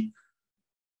be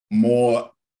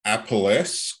more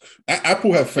Apple-esque.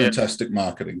 Apple have fantastic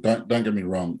marketing. Don't get me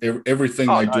wrong. Everything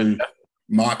they do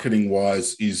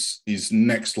marketing-wise is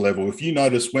next level. If you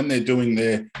notice when they're doing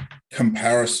their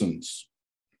comparisons,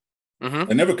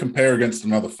 they never compare against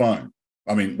another phone.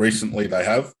 I mean, recently they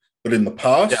have, but in the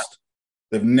past,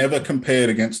 they've never compared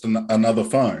against another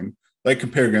phone. They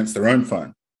compare against their own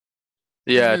phone.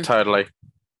 Yeah, totally.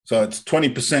 So it's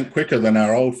 20% quicker than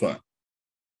our old phone.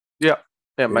 Yeah,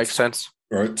 makes sense.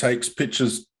 Or it takes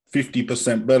pictures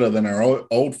 50% better than our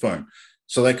old phone.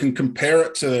 So they can compare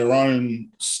it to their own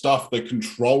stuff. They're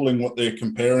controlling what they're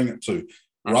comparing it to.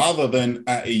 Rather than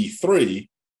at E3,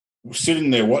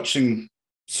 sitting there watching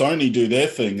Sony do their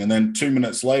thing and then 2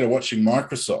 minutes later watching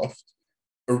Microsoft.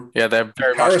 Yeah, they're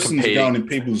very much competing. Comparisons are going in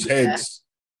people's heads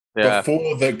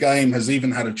before the game has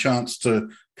even had a chance to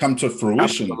come to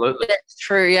fruition. Absolutely. That's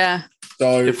true, yeah.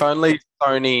 So if only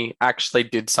Sony actually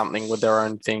did something with their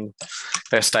own thing.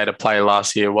 Their state of play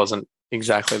last year wasn't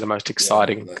exactly the most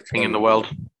exciting thing in the world.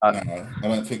 No, I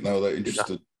don't think they were that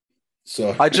interested.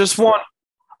 So I just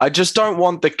don't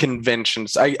want the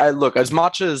conventions. I look, as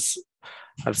much as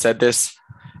I've said this,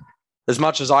 as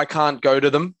much as I can't go to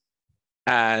them,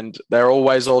 and they're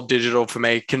always all digital for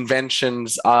me,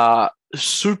 conventions are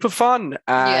super fun,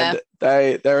 and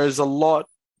there is a lot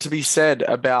to be said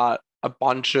about a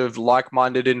bunch of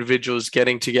like-minded individuals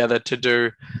getting together to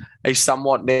do a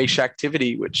somewhat niche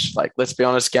activity, which, like, let's be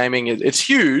honest, gaming, it's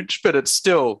huge, but it's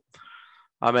still,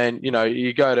 I mean,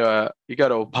 you go to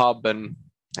a pub and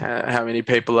how many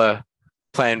people are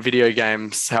playing video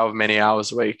games however many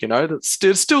hours a week,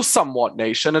 it's still somewhat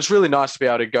niche. And it's really nice to be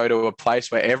able to go to a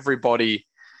place where everybody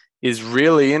is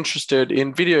really interested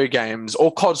in video games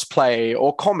or cosplay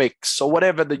or comics or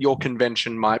whatever that your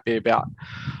convention might be about.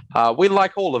 We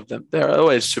like all of them. They're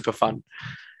always super fun.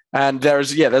 And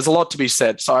there's a lot to be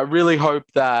said. So I really hope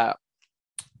that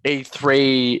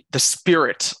E3, the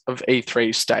spirit of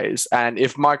E3 stays. And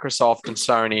if Microsoft and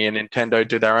Sony and Nintendo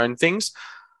do their own things,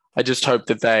 I just hope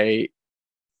that they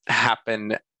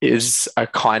happen is a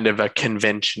kind of a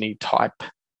convention-y type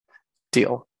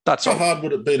deal. That's how hard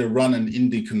would it be to run an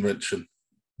indie convention?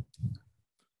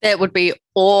 That would be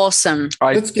awesome.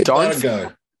 Let's get that a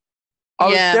go.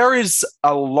 There is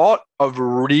a lot of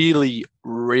really,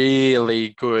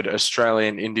 really good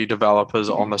Australian indie developers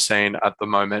on the scene at the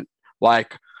moment.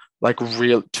 Like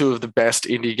two of the best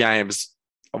indie games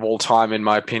of all time, in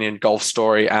my opinion, Golf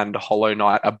Story and Hollow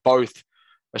Knight, are both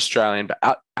Australian,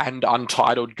 and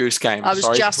Untitled Goose Game. I was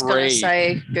just going to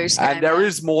say Goose Game. And there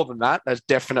is more than that. There's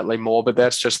definitely more, but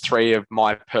that's just three of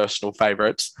my personal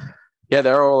favorites. Yeah,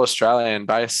 they're all Australian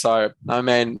based. So, I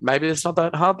mean, maybe it's not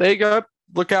that hard. There you go.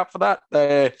 Look out for that.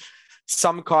 They're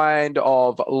some kind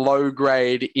of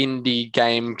low-grade indie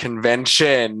game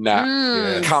convention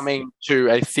coming to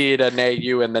a theatre near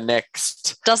you in the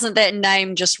next... Doesn't that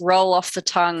name just roll off the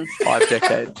tongue? 5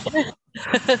 decades.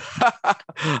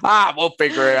 We'll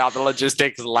figure out the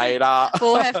logistics later.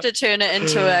 We'll have to turn it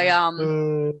into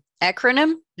a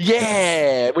acronym.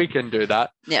 Yeah, we can do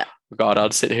that. Yeah. God,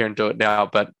 I'd sit here and do it now,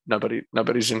 but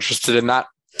nobody's interested in that.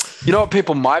 You know what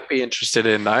people might be interested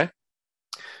in, though?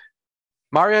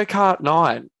 Mario Kart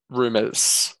 9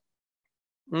 rumors.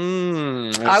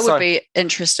 I would be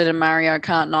interested in Mario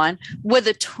Kart 9 with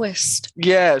a twist.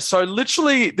 Yeah, so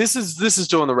literally this is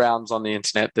doing the rounds on the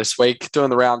internet this week, doing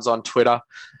the rounds on Twitter.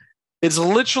 It's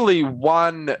literally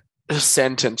one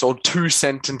sentence or two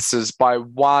sentences by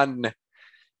one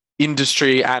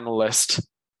industry analyst,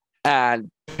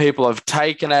 and people have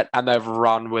taken it and they've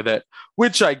run with it,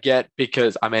 which I get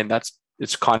because, I mean,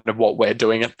 it's kind of what we're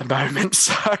doing at the moment,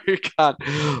 so you can't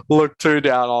look too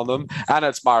down on them. And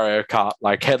it's Mario Kart,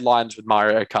 like headlines with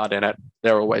Mario Kart in it,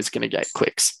 they're always going to get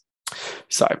clicks.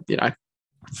 So,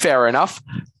 fair enough.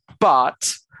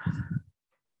 But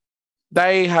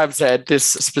they have said, this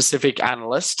specific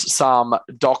analyst, some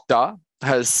doctor,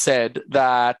 has said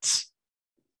that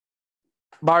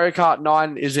Mario Kart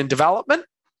 9 is in development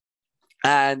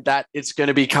and that it's going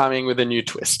to be coming with a new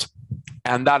twist.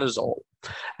 And that is all.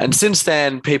 And since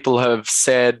then, people have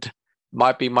said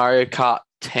might be Mario Kart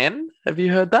 10. Have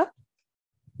you heard that?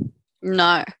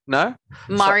 No. No?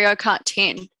 Mario Kart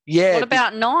 10. Yeah. What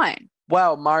about 9?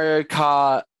 Well, Mario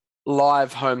Kart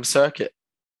Live Home Circuit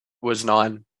was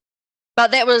 9. But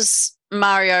that was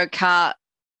Mario Kart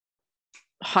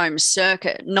Home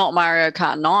Circuit, not Mario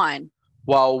Kart 9.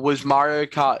 Well, was Mario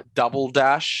Kart Double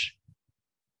Dash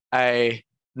a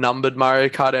numbered Mario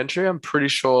Kart entry? I'm pretty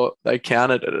sure they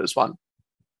counted it as one.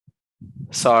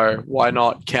 So why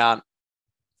not count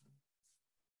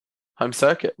home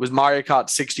circuit? Was Mario Kart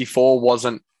 64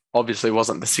 wasn't the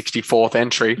 64th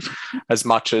entry as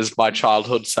much as my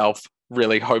childhood self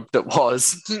really hoped it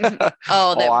was.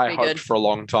 Oh, that would I be hoped good. for a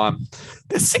long time.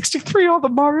 There's 63 other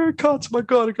Mario Karts. My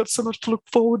God, I got so much to look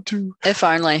forward to. If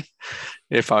only.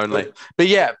 If only. But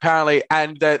yeah, apparently,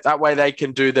 and that way they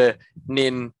can do the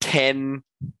Nintendo.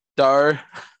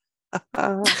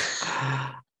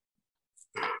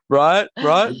 Right.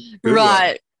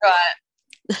 Right.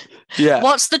 Yeah.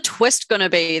 What's the twist going to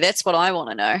be? That's what I want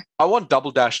to know. I want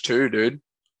Double Dash 2, dude.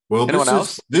 Well, Anyone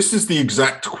else? This is the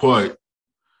exact quote.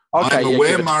 Okay, I'm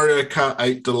aware Mario Kart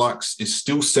 8 Deluxe is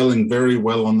still selling very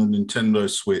well on the Nintendo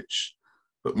Switch,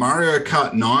 but Mario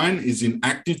Kart 9 is in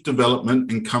active development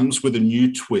and comes with a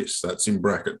new twist, that's in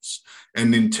brackets,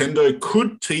 and Nintendo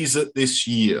could tease it this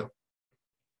year.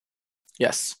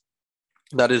 Yes,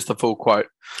 that is the full quote.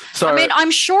 So, I mean,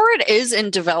 I'm sure it is in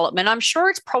development. I'm sure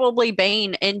it's probably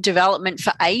been in development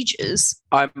for ages.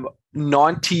 I'm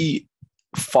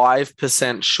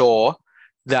 95% sure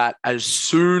that as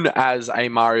soon as a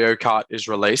Mario Kart is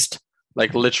released,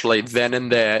 like literally then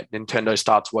and there, Nintendo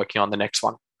starts working on the next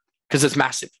one because it's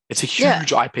massive. It's a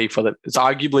huge IP for them. It's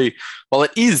arguably, well, it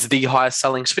is the highest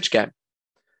selling Switch game.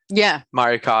 Yeah.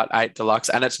 Mario Kart 8 Deluxe.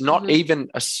 And it's not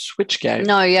even a Switch game.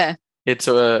 No, yeah. It's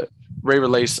a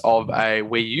re-release of a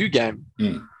Wii U game.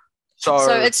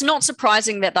 So it's not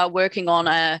surprising that they're working on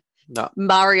a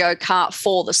Mario Kart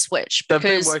for the Switch. They've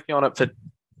been working on it for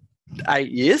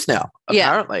 8 years now,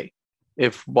 apparently,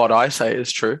 if what I say is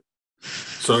true.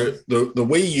 So the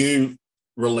Wii U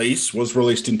release was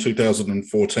released in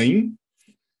 2014.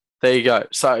 There you go.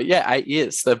 So, 8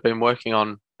 years they've been working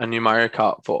on a new Mario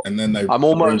Kart for. And then I'm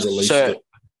almost released certain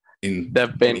in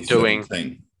they've been doing for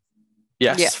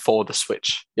the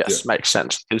Switch. Yes, makes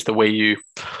sense because the Wii U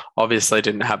obviously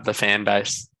didn't have the fan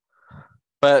base.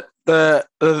 But the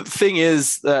thing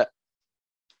is that,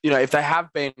 if they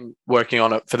have been working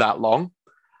on it for that long,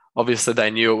 obviously they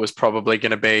knew it was probably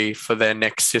going to be for their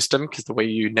next system because the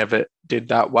Wii U never did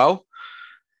that well,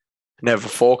 never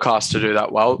forecast to do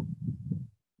that well.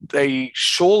 They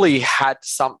surely had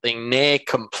something near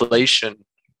completion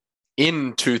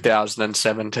in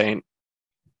 2017,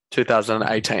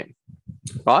 2018,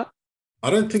 right? I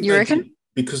don't think you reckon?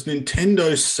 Because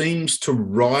Nintendo seems to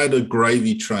ride a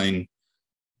gravy train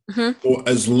for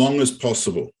as long as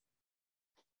possible.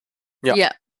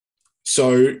 Yeah.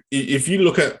 So if you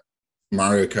look at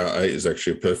Mario Kart 8 is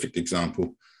actually a perfect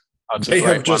example. They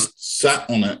have just sat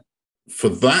on it for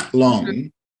that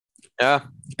long. Yeah.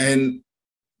 And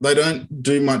they don't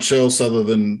do much else other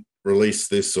than release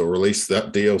this or release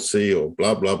that DLC or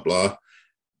blah, blah, blah.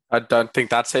 I don't think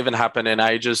that's even happened in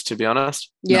ages, to be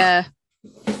honest. Yeah.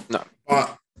 No.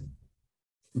 But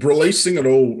releasing it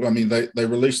all, I mean, they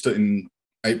released it in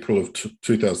April of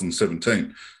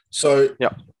 2017. So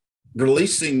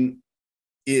releasing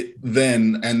it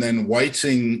then and then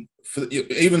waiting for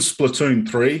even Splatoon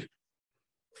 3.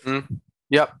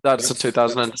 Yep, that's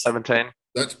 2017.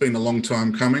 That's been a long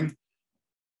time coming.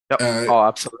 Yep.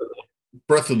 Absolutely.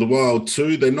 Breath of the Wild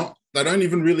 2, they don't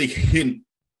even really hint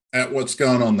at what's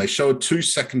going on. They show a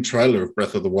 2-second trailer of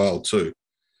Breath of the Wild 2.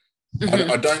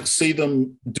 I don't see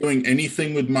them doing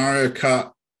anything with Mario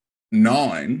Kart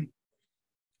 9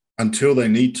 until they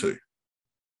need to.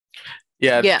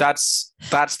 Yeah, that's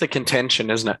the contention,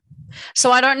 isn't it?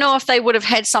 So I don't know if they would have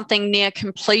had something near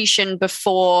completion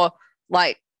before,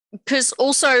 because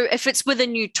also if it's with a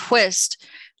new twist,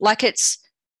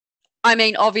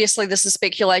 obviously this is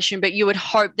speculation, but you would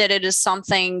hope that it is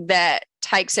something that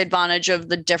takes advantage of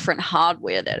the different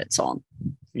hardware that it's on.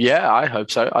 Yeah, I hope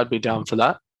so. I'd be down for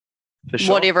that. For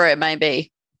sure. Whatever it may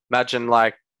be. Imagine,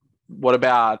 what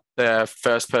about the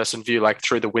first-person view,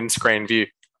 through the windscreen view?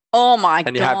 Oh, my God.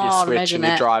 And you have your Switch and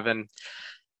you're driving.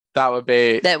 That would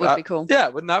be cool. Yeah,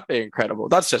 wouldn't that be incredible?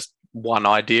 That's just one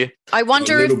idea. I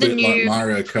wonder if the new... like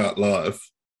Mario Kart Live.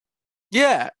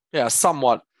 Yeah,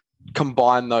 somewhat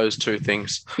combine those two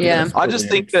things. Yeah. I just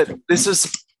think that this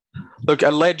is... Look,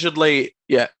 allegedly,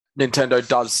 Nintendo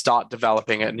does start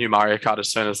developing a new Mario Kart as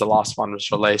soon as the last one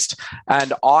was released.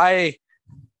 And my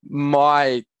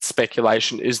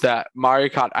speculation is that Mario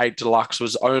Kart 8 Deluxe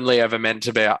was only ever meant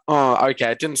to be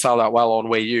it didn't sell that well on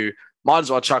Wii U. Might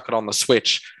as well chuck it on the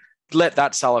Switch. Let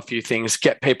that sell a few things,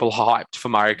 get people hyped for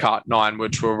Mario Kart 9,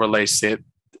 which will release it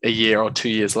a year or 2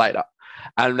 years later.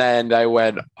 And then they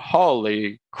went,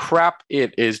 holy crap,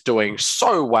 it is doing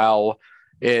so well.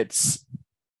 It's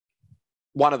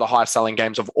one of the highest selling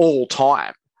games of all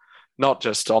time, not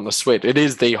just on the Switch. It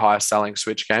is the highest selling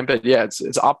Switch game, but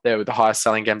it's up there with the highest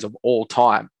selling games of all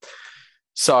time.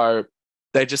 So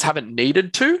they just haven't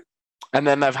needed to. And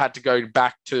then they've had to go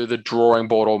back to the drawing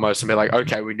board almost and be like,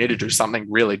 okay, we need to do something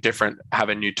really different, have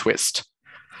a new twist.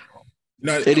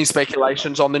 No, any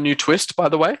speculations on the new twist, by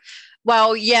the way?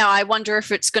 Well, yeah, I wonder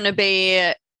if it's going to be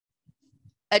a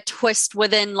twist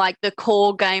within like the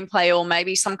core gameplay, or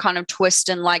maybe some kind of twist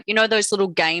in like, you know, those little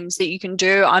games that you can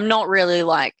do. I'm not really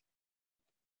like,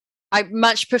 I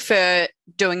much prefer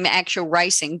doing the actual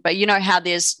racing, but you know how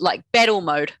there's like battle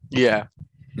mode. Yeah.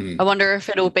 I wonder if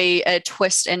it'll be a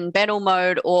twist in battle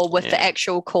mode or with the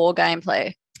actual core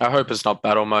gameplay. I hope it's not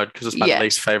battle mode because it's my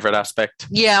least favorite aspect.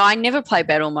 Yeah, I never play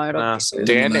battle mode.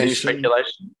 Dan, any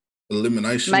speculation?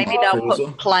 Elimination. Maybe they'll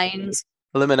put planes.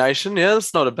 Elimination, yeah,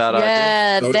 that's not a bad idea.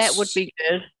 Yeah, so that would be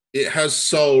good. It has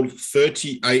sold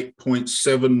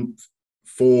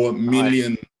 38.74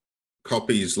 million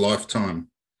copies lifetime.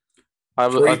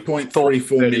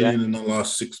 3.34 million in the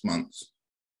last 6 months.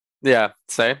 Yeah,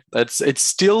 see, it's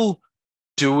still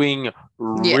doing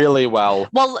really well.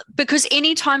 Well, because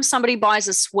anytime somebody buys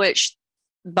a Switch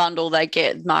bundle, they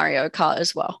get Mario Kart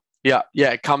as well. Yeah,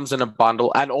 it comes in a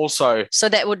bundle, and also so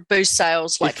that would boost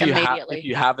sales like immediately. If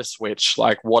you have a Switch,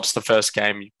 like what's the first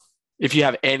game? If you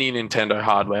have any Nintendo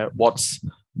hardware, what's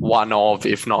one of,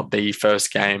 if not the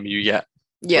first game you get?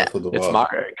 Yeah, it's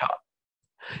Mario Kart.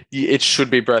 It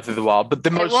should be Breath of the Wild, but the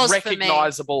most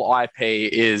recognizable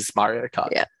IP is Mario Kart.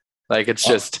 Yeah, like it's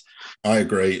just. I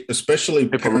agree, especially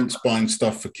parents buying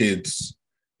stuff for kids.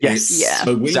 Yes,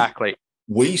 so exactly.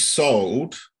 We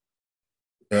sold.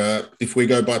 If we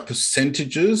go by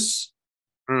percentages,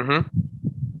 I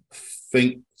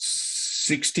think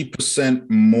 60%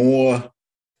 more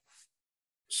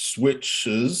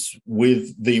Switches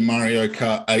with the Mario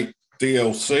Kart 8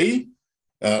 DLC,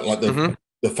 like the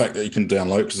fact that you can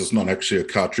download, because it's not actually a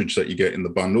cartridge that you get in the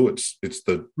bundle. It's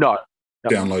the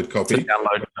download copy.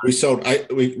 We sold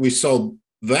we sold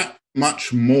that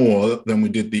much more than we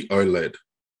did the OLED.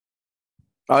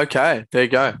 Okay, there you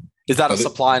go. Is that a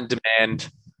supply and demand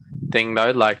thing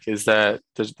though? Like, does the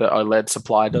OLED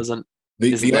supply doesn't?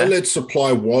 The OLED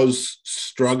supply was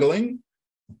struggling,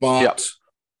 but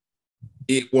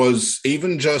it was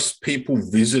even just people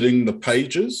visiting the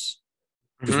pages.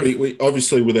 Because we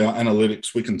obviously with our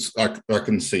analytics, I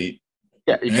can see.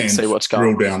 Yeah, you can see what's going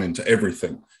on. Drill down into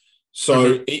everything.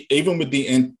 So even with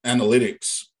the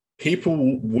analytics,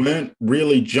 people weren't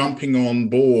really jumping on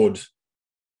board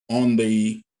on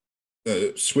the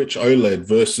Switch OLED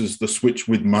versus the Switch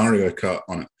with Mario Kart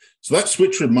on it. So that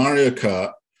Switch with Mario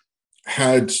Kart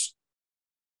had,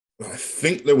 I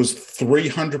think there was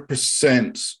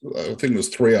 300%, I think it was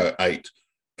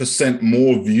 308%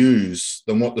 more views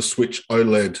than what the Switch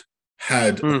OLED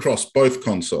had across both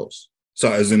consoles.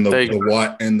 So as in the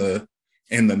white and the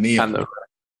near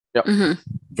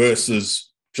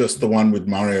versus just the one with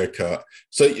Mario Kart.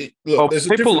 So look, there's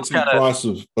a difference in the price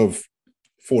of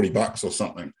 $40 or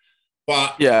something.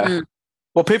 But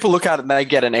well, people look at it and they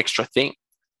get an extra thing.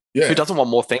 Yeah. Who doesn't want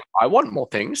more things? I want more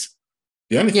things.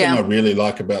 The only thing I really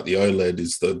like about the OLED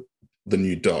is the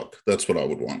new dock. That's what I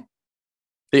would want.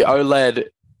 The OLED,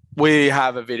 we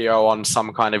have a video on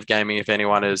Some Kind of Gaming if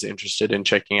anyone is interested in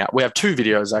checking out. We have 2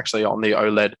 videos actually on the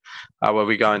OLED where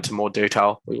we go into more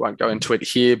detail. We won't go into it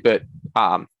here, but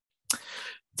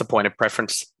it's a point of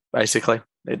preference, basically.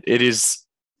 It is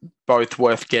both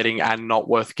worth getting and not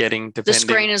worth getting, depending. The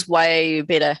screen is way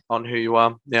better on who you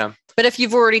are. Yeah. But if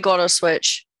you've already got a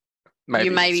Switch, you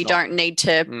maybe don't need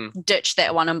to ditch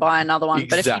that one and buy another one.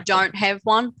 Exactly. But if you don't have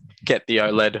one, get the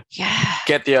OLED. Yeah.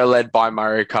 Get the OLED, buy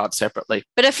Mario Kart separately.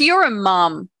 But if you're a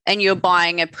mum and you're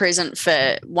buying a present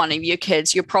for one of your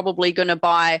kids, you're probably going to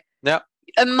buy. Yep.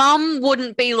 A mum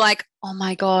wouldn't be like, oh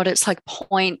my God, it's like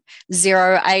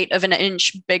 0.08 of an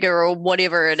inch bigger or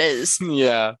whatever it is.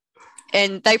 Yeah.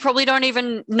 And they probably don't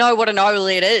even know what an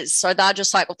OLED is. So they're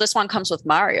just like, well, this one comes with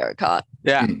Mario Kart.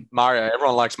 Yeah, Mario.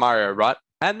 Everyone likes Mario, right?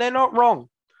 And they're not wrong.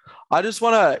 I just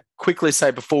want to quickly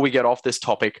say before we get off this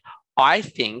topic, I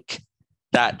think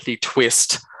that the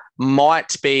twist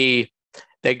might be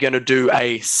they're going to do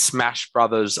a Smash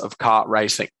Brothers of kart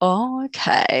racing. Oh,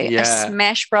 okay. Yeah. A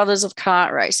Smash Brothers of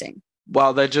kart racing.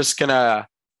 Well, they're just going to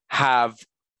have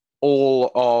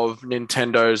all of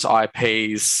Nintendo's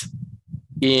IPs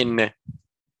in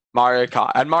Mario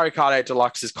Kart. And Mario Kart 8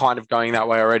 Deluxe is kind of going that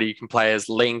way already. You can play as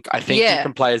Link. I think you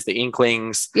can play as the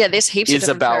Inklings. Yeah, there's heaps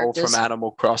Isabelle of different from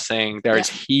Animal Crossing. There is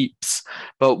heaps.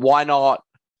 But why not?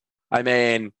 I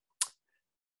mean,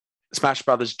 Smash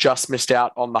Brothers just missed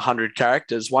out on the 100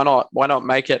 characters. Why not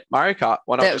make it Mario Kart?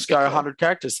 Why not just go 100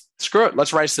 characters? Screw it.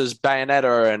 Let's race as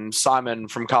Bayonetta and Simon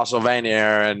from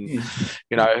Castlevania and,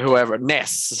 whoever.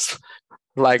 Ness.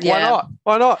 Like, why Yeah. not?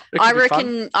 Why not? It I could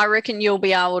be fun. reckon you'll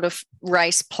be able to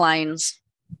race planes.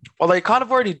 Well, they kind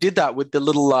of already did that with the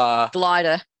little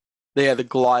Glider. the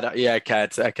glider. Yeah,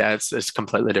 it's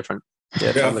completely different. Yeah,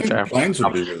 I totally think fair. planes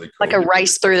would be really cool. Like a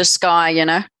race through the sky, you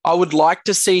know? I would like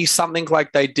to see something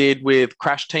like they did with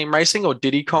Crash Team Racing or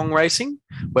Diddy Kong Racing,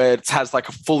 where it has like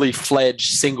a fully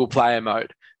fledged single player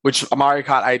mode, which Mario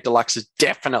Kart 8 Deluxe is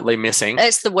definitely missing.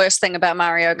 That's the worst thing about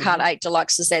Mario Kart 8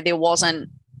 Deluxe is that there wasn't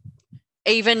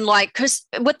even like, because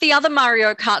with the other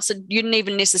Mario Karts, you didn't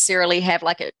even necessarily have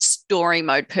like a story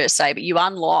mode per se, but you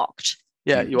unlocked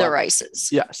the races.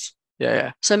 Yes.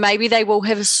 Yeah. So maybe they will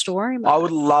have a story mode. I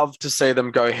would love to see them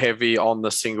go heavy on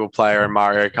the single player in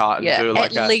Mario Kart and do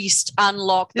like at least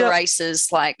unlock the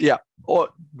races. Like, or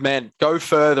man, go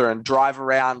further and drive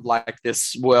around like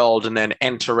this world and then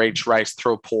enter each race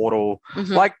through a portal,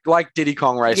 like Diddy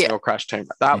Kong Racing or Crash Team.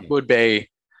 That would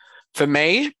be for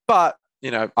me, but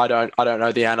I don't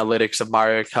know the analytics of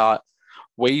Mario Kart.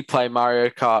 We play Mario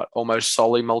Kart almost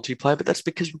solely multiplayer, but that's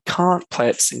because we can't play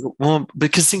it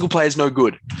because single player is no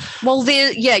good. Well,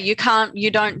 you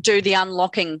don't do the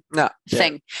unlocking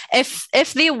thing.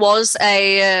 If there was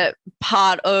a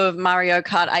part of Mario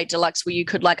Kart 8 Deluxe where you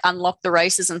could like unlock the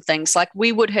races and things, like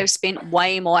we would have spent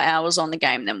way more hours on the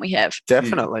game than we have.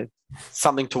 Definitely.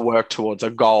 Something to work towards,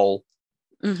 a goal.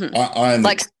 Mm-hmm. I only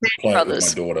play it with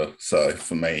my daughter, so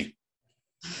for me,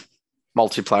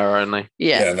 multiplayer only.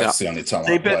 Yeah, that's the only time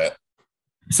I play it.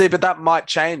 See, but that might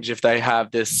change if they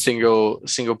have this single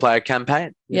player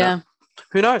campaign. Yeah.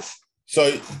 Who knows?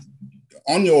 So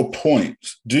on your point,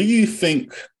 do you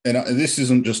think, and this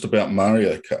isn't just about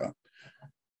Mario Kart,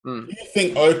 do you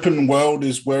think open world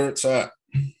is where it's at?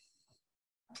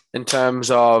 In terms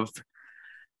of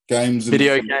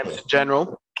video games in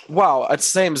general? Well, it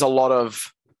seems a lot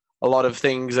of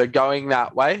things are going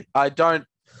that way. I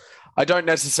don't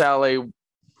necessarily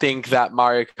think that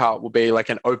Mario Kart will be like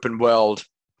an open world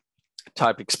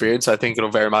type experience. I think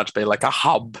it'll very much be like a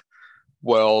hub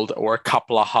world or a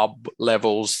couple of hub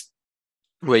levels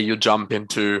where you jump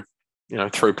into,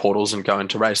 through portals and go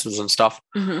into races and stuff.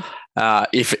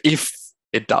 If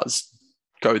it does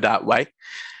go that way.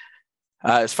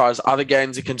 As far as other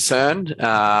games are concerned,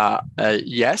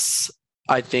 yes,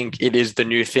 I think it is the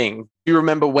new thing. You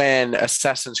remember when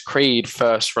Assassin's Creed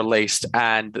first released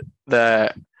and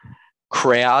the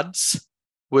crowds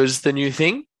was the new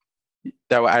thing?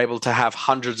 They were able to have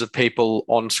hundreds of people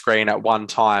on screen at one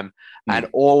time, and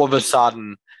all of a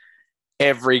sudden,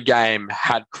 every game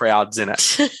had crowds in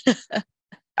it.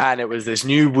 And it was this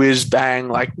new whiz bang,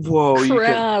 like, whoa,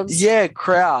 crowds.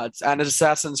 Crowds. And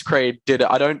Assassin's Creed did it.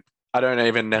 I don't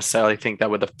even necessarily think they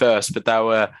were the first, but they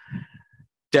were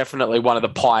definitely one of the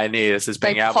pioneers as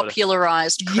being able to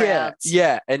popularized crowds.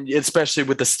 Yeah, and especially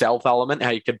with the stealth element,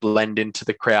 how you could blend into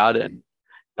the crowd and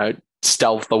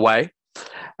stealth away.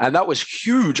 And that was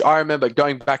huge. I remember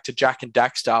going back to Jak and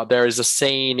Daxter, there is a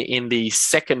scene in the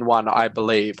second one, I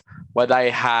believe, where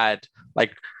they had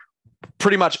like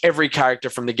pretty much every character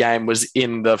from the game was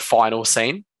in the final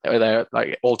scene. They're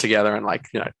like all together and like,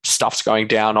 stuff's going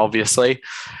down, obviously.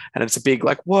 And it's a big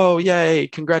like, whoa, yay,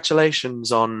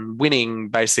 congratulations on winning,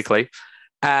 basically.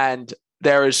 And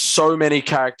there is so many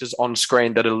characters on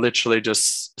screen that are literally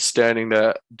just standing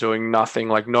there doing nothing,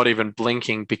 like not even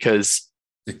blinking because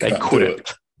they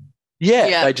couldn't.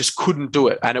 Yeah, they just couldn't do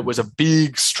it. And it was a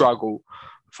big struggle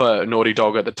for Naughty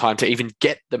Dog at the time to even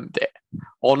get them there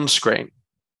on screen.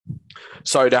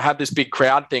 So to have this big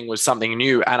crowd thing was something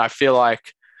new. And I feel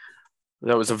like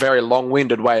that was a very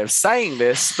long-winded way of saying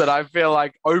this, but I feel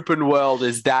like open world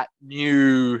is that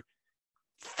new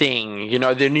thing,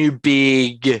 the new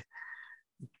big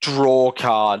draw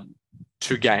card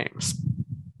to games.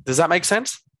 Does that make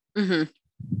sense?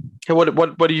 Mm-hmm.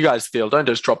 What do you guys feel? Don't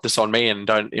just drop this on me and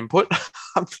don't input.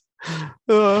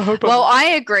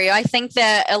 I agree. I think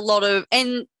that a lot of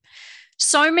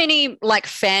so many like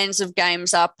fans of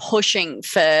games are pushing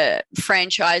for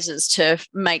franchises to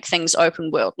make things open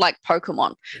world, like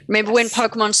Pokemon. Remember when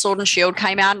Pokemon Sword and Shield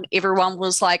came out and everyone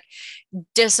was like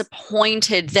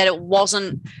disappointed that it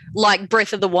wasn't like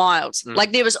Breath of the Wild.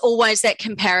 Like there was always that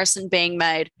comparison being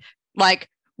made. Like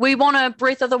we want a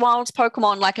Breath of the Wild's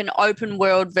Pokemon, like an open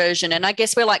world version. And I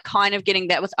guess we're like kind of getting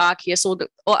that with Arceus. Or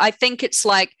I think it's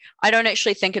like, I don't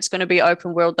actually think it's going to be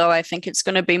open world though. I think it's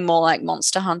going to be more like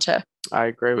Monster Hunter. I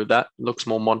agree with that. Looks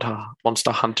more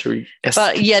Monster Hunter-y.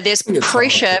 But yeah, there's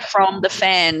pressure from the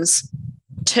fans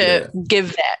to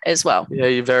give that as well. Yeah,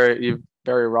 you're very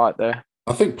right there.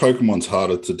 I think Pokemon's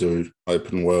harder to do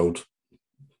open world.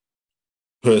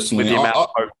 Personally, with the amount of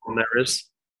Pokemon there is.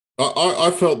 I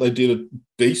felt they did a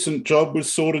decent job with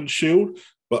Sword and Shield,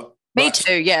 but me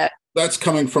too. Yeah, that's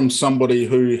coming from somebody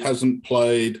who hasn't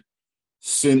played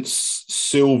since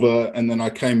Silver, and then I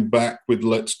came back with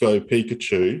Let's Go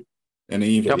Pikachu and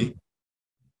Eevee,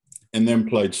 and then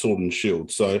played Sword and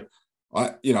Shield. So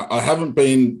I haven't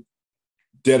been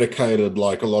dedicated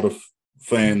like a lot of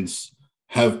fans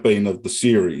have been of the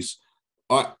series.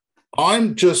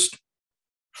 I'm just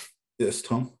yes,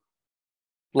 Tom.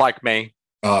 Like me.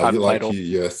 You like you,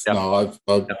 yes. Yep. No,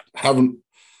 I haven't.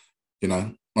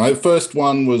 My first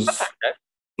one was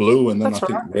blue, and then I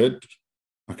think red.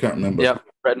 I can't remember. Yep,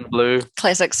 red and blue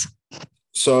classics.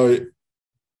 So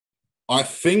I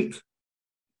think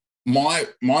my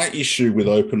issue with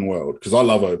open world, because I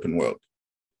love open world,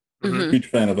 huge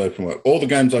fan of open world. All the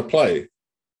games I play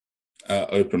are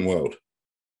open world.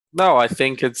 No, I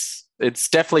think it's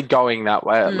definitely going that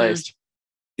way at least.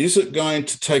 Is it going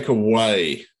to take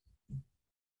away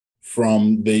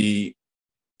from the,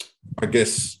 I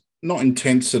guess, not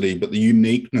intensity, but the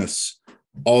uniqueness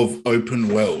of open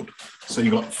world? So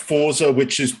you got Forza,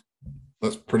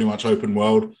 that's pretty much open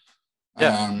world.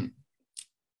 Yeah.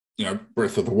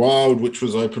 Breath of the Wild, which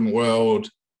was open world.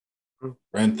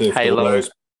 Grand Theft Auto is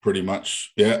pretty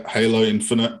much, Halo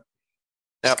Infinite.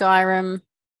 Yep.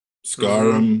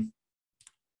 Skyrim.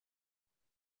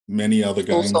 Many other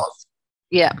games. All sorts.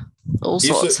 Yeah, all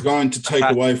sorts. Is it going to take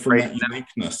away from that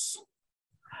uniqueness?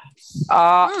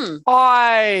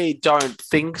 I don't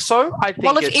think so. I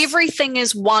think if everything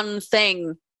is one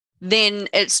thing, then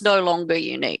it's no longer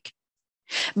unique.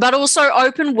 But also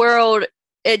open world,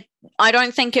 I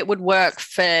don't think it would work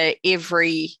for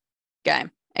every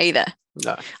game either.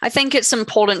 No. I think it's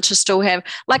important to still have,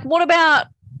 like, what about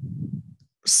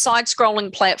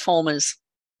side-scrolling platformers?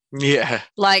 Yeah.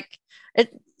 Like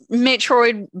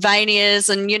Metroidvanias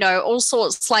and, all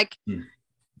sorts. Like,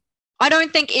 I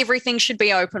don't think everything should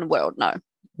be open world, no.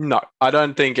 No, I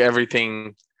don't think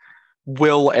everything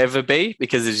will ever be,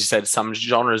 because, as you said, some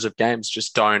genres of games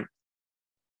just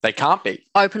they can't be.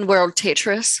 Open world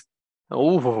Tetris.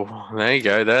 Oh, there you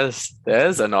go.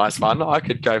 There's a nice one. I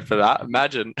could go for that.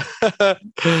 Imagine.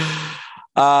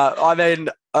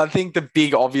 I think the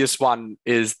big obvious one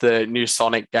is the new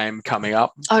Sonic game coming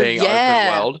up, being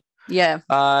open world. Yeah.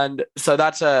 And so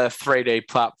that's a 3D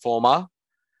platformer.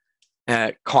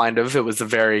 Kind of. It was a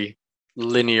very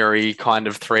linear-y kind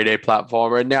of 3D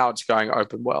platformer, and now it's going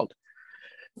open world.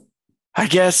 I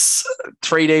guess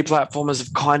 3D platformers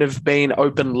have kind of been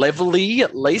open level-y,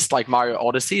 at least. Like Mario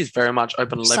Odyssey is very much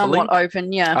open level-y. Somewhat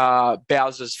open, yeah.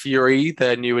 Bowser's Fury,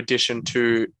 the new addition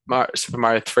to Super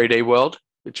Mario 3D World,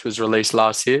 which was released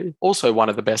last year, also one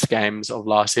of the best games of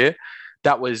last year.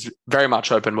 That was very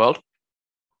much open world,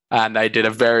 and they did a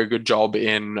very good job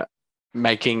in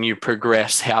making you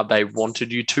progress how they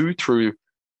wanted you to through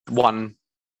one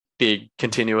big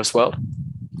continuous world,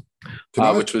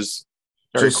 which was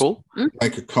very cool.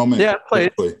 Make a comment. Yeah, please.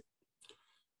 Quickly.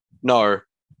 No.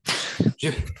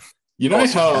 You know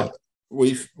how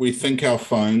we think our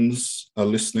phones are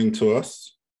listening to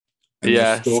us? And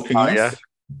they're stalking us? Yeah.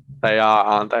 They are,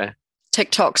 aren't they?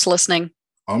 TikTok's listening.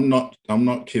 I'm not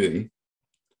kidding.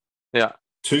 Yeah.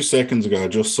 2 seconds ago, I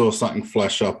just saw something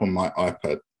flash up on my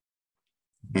iPad.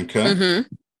 Okay.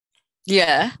 Mm-hmm.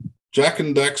 Yeah. Jack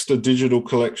and Daxter digital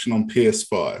collection on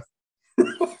PS5.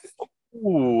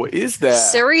 Ooh, is there?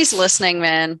 Siri's listening,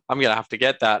 man. I'm gonna have to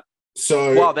get that.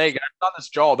 So, well, there you go. It's done its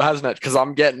job, hasn't it? Because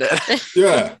I'm getting it.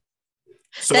 Yeah.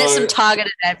 So that's some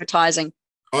targeted advertising.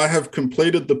 I have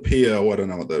completed the PL. I don't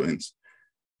know what that means,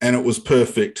 and it was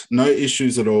perfect. No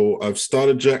issues at all. I've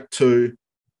started Jack 2.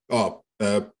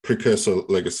 Precursor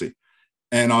Legacy,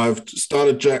 and I've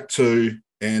started Jack 2.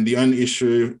 And the only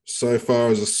issue so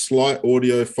far is a slight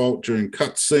audio fault during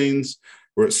cutscenes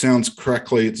where it sounds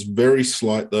crackly. It's very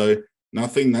slight, though.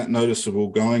 Nothing that noticeable.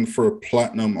 Going for a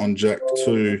platinum on Jack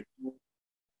 2.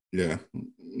 Yeah,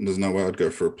 there's no way I'd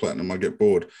go for a platinum. I get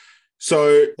bored.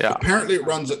 So apparently it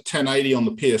runs at 1080 on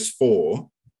the PS4.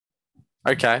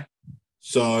 Okay.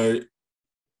 So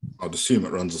I'd assume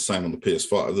it runs the same on the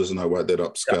PS5. There's no way they'd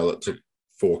upscale it to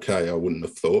 4K, I wouldn't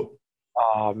have thought.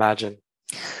 Oh, imagine.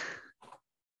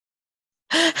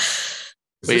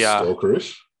 Is this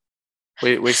stalkerish?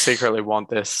 We secretly want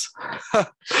this.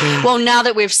 Well, now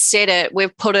that we've said it,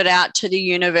 we've put it out to the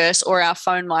universe or our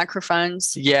phone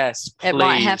microphones. Yes, please. It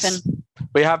might happen.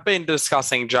 We have been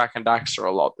discussing Jack and Daxter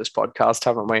a lot this podcast,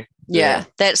 haven't we? Yeah.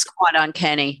 That's quite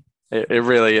uncanny. It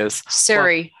really is.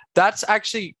 Siri. Well, that's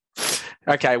actually...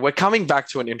 Okay, we're coming back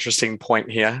to an interesting point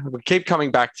here. We keep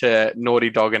coming back to Naughty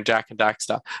Dog and Jack and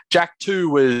Daxter. Jack 2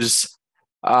 was...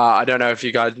 I don't know if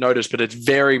you guys noticed, but it's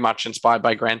very much inspired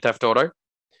by Grand Theft Auto.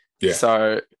 Yeah.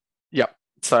 So, yep.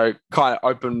 So kind of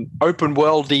open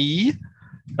worldy,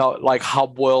 not like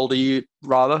hub worldy,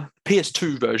 rather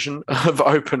PS2 version of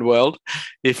open world,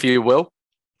 if you will.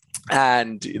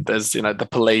 And there's, the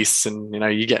police, and,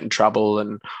 you get in trouble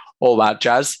and all that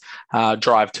jazz,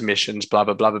 drive to missions, blah,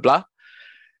 blah, blah, blah, blah.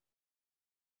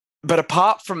 But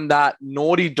apart from that,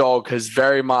 Naughty Dog has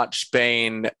very much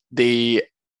been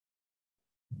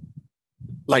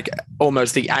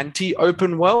almost the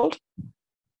anti-open world,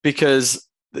 because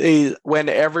when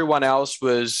everyone else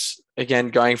was, again,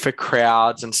 going for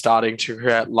crowds and starting to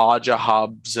create larger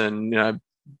hubs and,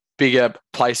 bigger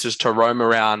places to roam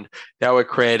around, they were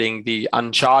creating the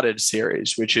Uncharted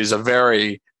series, which is a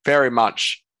very, very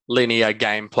much linear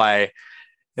gameplay.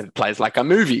 It plays like a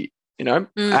movie,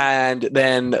 and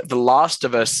then The Last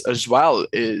of Us as well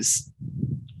is,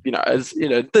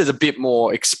 there's a bit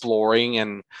more exploring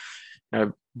and,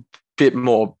 a bit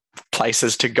more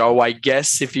places to go, I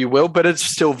guess, if you will, but it's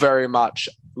still very much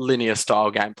linear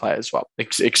style gameplay as well.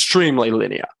 Extremely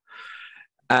linear.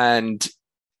 And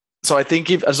so I think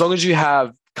as long as you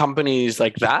have companies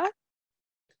like that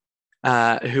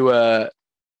who are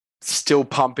still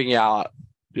pumping out,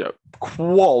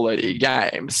 quality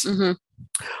games,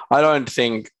 I don't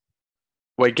think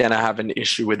we're going to have an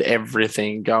issue with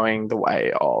everything going the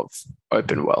way of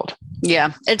open world.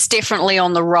 Yeah, it's definitely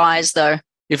on the rise, though.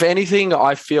 If anything,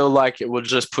 I feel like it will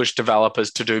just push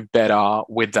developers to do better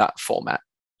with that format.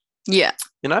 Yeah.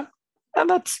 And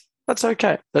that's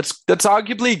okay. That's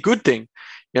arguably a good thing.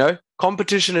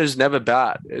 Competition is never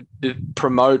bad. It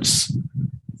promotes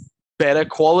better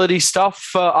quality stuff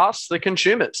for us, the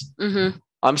consumers.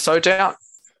 I'm so down.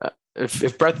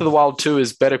 If Breath of the Wild 2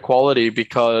 is better quality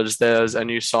because there's a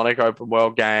new Sonic open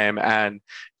world game and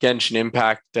Genshin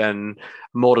Impact and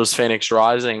Immortals Phoenix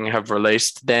Rising have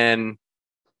released, then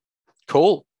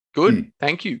cool. Good.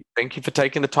 Thank you. Thank you for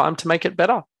taking the time to make it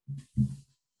better.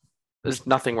 There's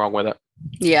nothing wrong with it.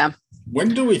 Yeah. When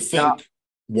do we think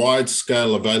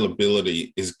wide-scale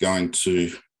availability is going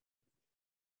to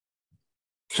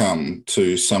come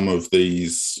to some of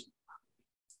these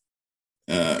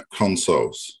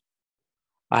consoles?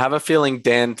 I have a feeling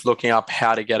Dan's looking up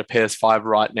how to get a PS5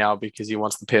 right now because he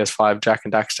wants the PS5 Jack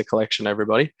and Daxter collection,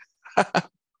 everybody.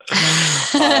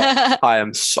 I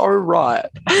am so right.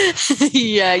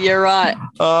 Yeah, you're right.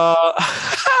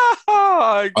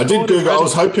 I did Google. I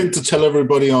was hoping to tell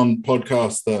everybody on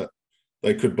podcast that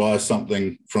they could buy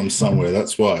something from somewhere.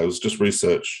 That's why it was just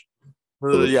research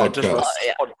for the podcast.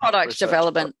 Product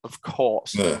development, of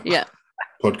course. Yeah.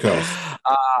 Podcast.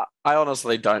 I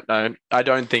honestly don't know. I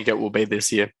don't think it will be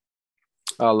this year.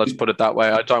 Let's put it that way.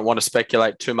 I don't want to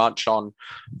speculate too much on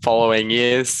following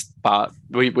years, but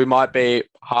we might be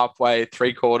halfway,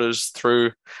 3/4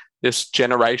 through this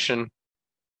generation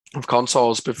of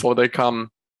consoles before they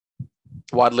come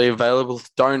widely available.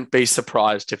 Don't be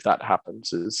surprised if that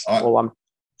happens, is all I'm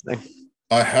saying.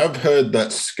 I have heard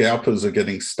that scalpers are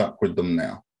getting stuck with them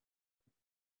now.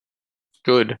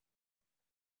 Good.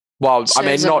 Well,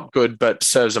 not good, but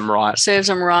serves them right. Serves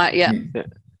them right, yeah.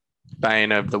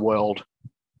 Bane of the world.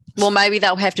 Well, maybe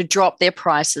they'll have to drop their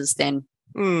prices then.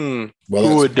 Well,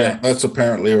 that's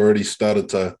apparently already started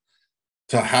to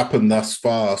happen thus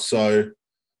far. So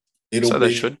it'll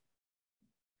be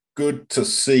good to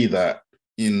see that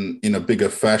in a bigger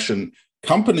fashion.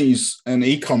 Companies and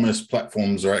e-commerce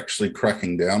platforms are actually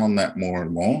cracking down on that more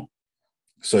and more.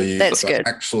 So you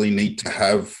actually need to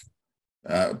have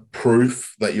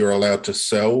proof that you're allowed to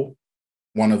sell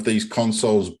one of these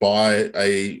consoles by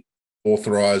a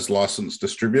authorized licensed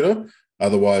distributor.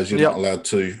 Otherwise, you're not allowed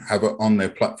to have it on their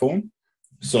platform.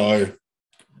 So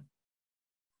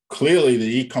clearly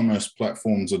the e-commerce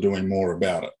platforms are doing more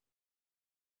about it.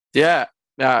 Yeah,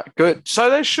 good.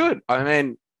 So they should. I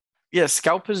mean,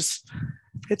 scalpers,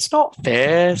 it's not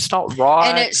fair. It's not right.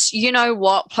 And it's,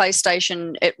 what,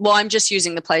 PlayStation, I'm just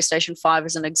using the PlayStation 5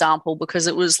 as an example because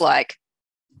it was like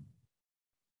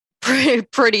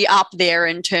pretty up there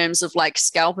in terms of like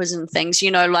scalpers and things.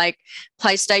 Like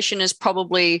PlayStation is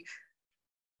probably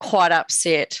quite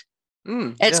upset.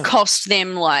 It's cost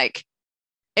them that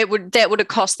would have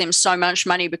cost them so much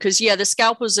money because the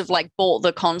scalpers have like bought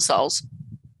the consoles,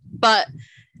 but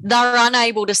they're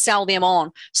unable to sell them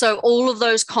on. So all of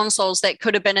those consoles that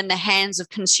could have been in the hands of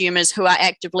consumers who are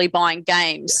actively buying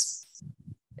games,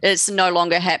 it's no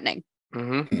longer happening.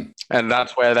 And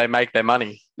that's where they make their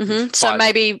money. So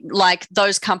maybe like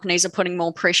those companies are putting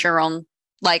more pressure on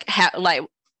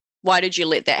why did you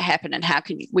let that happen and how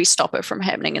can we stop it from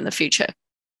happening in the future?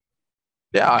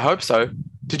 Yeah, I hope so.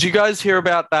 Did you guys hear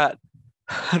about that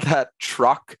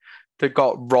truck that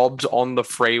got robbed on the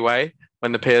freeway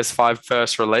when the PS5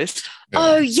 first released.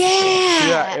 Oh, yeah.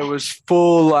 Yeah, it was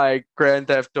full like Grand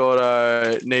Theft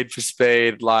Auto, Need for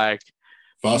Speed, like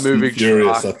Fast moving and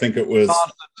Furious. truck. I think it was.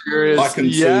 Fast and Furious. I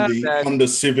can see the Honda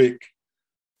Civic,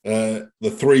 the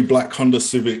 3 black Honda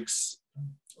Civics.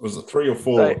 Was it 3 or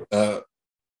 4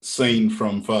 scene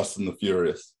from Fast and the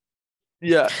Furious?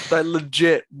 Yeah, they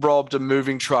legit robbed a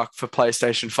moving truck for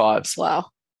PlayStation 5s. Wow.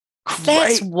 Great.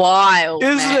 That's wild,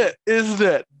 Isn't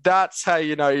it? That's how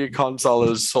you know your console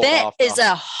is sought after. That is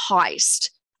a heist.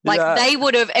 Like it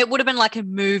would have been like a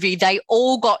movie. They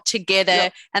all got together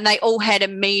and they all had a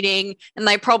meeting and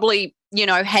they probably,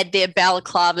 had their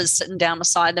balaclavas sitting down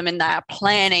beside them and they are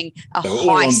planning a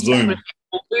heist with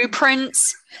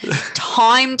blueprints,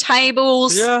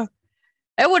 timetables. Yeah.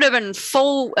 It would have been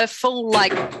a full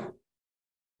like,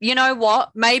 you know what?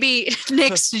 Maybe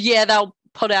next year they'll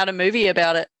put out a movie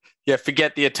about it. Yeah,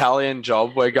 forget the Italian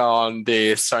job. We're going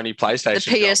the Sony PlayStation.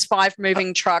 The PS5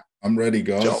 moving truck. I'm ready,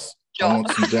 guys. I want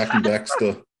some Jack and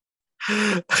Daxter.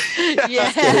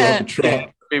 Yeah.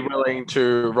 Be willing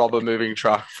to rob a moving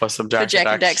truck for some Jack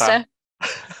and Daxter.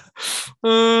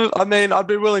 I mean, I'd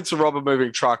be willing to rob a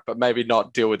moving truck, but maybe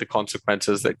not deal with the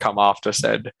consequences that come after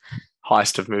said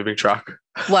heist of moving truck.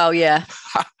 Well, yeah.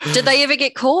 Did they ever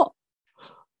get caught?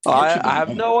 I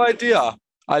have no idea.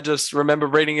 I just remember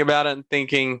reading about it and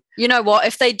thinking, you know what?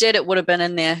 If they did, it would have been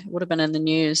in there. It would have been in the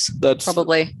news.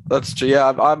 Probably.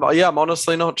 I'm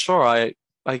honestly not sure. I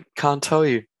can't tell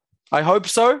you. I hope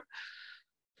so.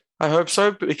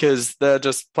 Because they're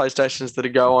just PlayStations that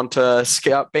go on to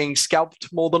being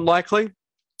scalped more than likely.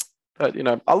 But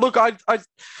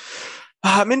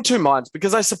I'm in two minds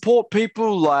because I support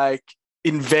people like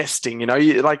investing,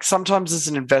 like sometimes it's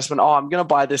an investment. Oh, I'm going to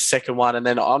buy this second one and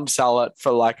then unsell it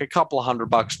for like a couple of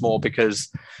 $100 more because,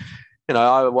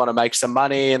 I want to make some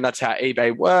money and that's how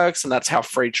eBay works and that's how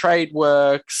free trade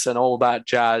works and all that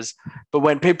jazz. But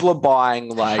when people are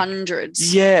buying like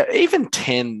hundreds, even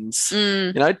tens,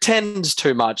 tens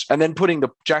too much, and then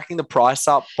jacking the price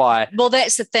up by. Well,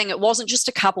 that's the thing. It wasn't just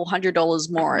a couple $100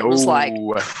 more. It was like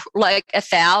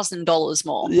 $1,000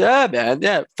 more. Yeah, man.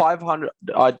 Yeah, $500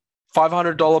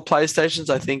 PlayStations,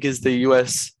 I think, is the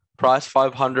US price.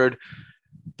 $500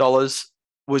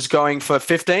 was going for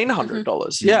 $1,500.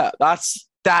 Mm-hmm. Yeah,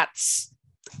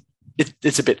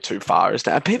 it's a bit too far, isn't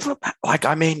it? And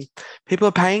people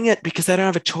are paying it because they don't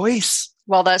have a choice.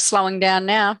 Well, they're slowing down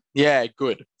now. Yeah,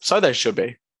 good. So they should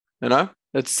be.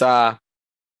 It's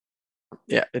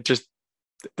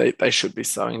they should be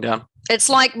slowing down. It's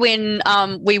like when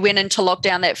we went into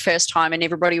lockdown that first time and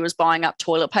everybody was buying up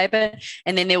toilet paper.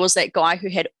 And then there was that guy who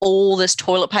had all this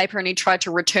toilet paper and he tried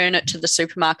to return it to the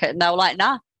supermarket. And they were like,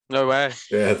 nah. No way.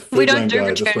 Yeah, we don't do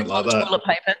returns on toilet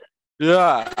paper.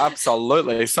 Yeah,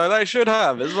 absolutely. So they should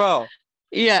have as well.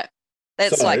 Yeah,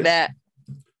 that's like that.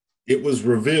 It was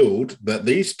revealed that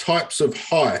these types of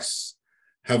heists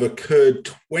have occurred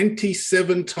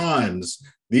 27 times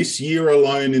this year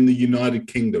alone in the United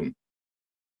Kingdom.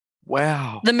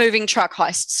 Wow. The moving truck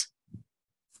heists.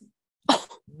 Oh,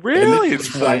 really?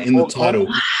 It's in the title.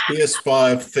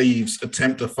 PS5 thieves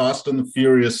attempt a Fast and the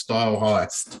Furious style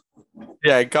heist.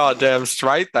 Yeah, goddamn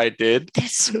straight they did.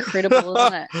 That's incredible,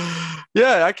 isn't it?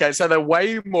 Yeah, okay. So they're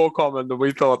way more common than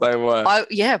we thought they were.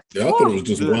 Yeah. Yeah, I thought it was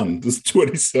just one. There's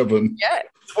 27. Yeah.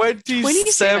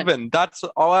 27.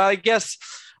 I guess...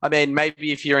 I mean,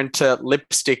 maybe if you're into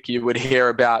lipstick, you would hear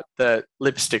about the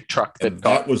lipstick truck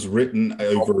that was written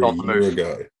over a year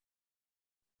ago.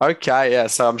 Okay, yeah.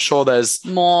 So I'm sure there's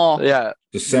more. Yeah,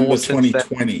 December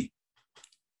 2020.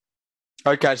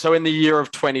 Okay, so in the year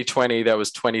of 2020, there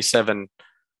was 27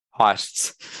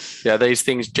 heists. Yeah, these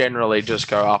things generally just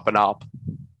go up and up.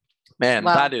 Man,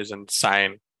 wow. That is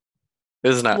insane,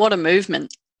 isn't it? What a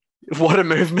movement! What a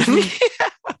movement!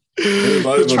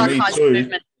 The truck heist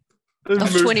movement.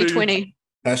 Of 2020.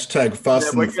 Hashtag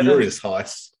Fast and Furious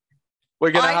heist.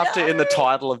 We're going to have to, in the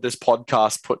title of this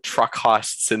podcast, put truck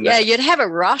heists in there. Yeah, you'd have a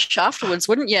rush afterwards,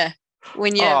 wouldn't you?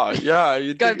 When you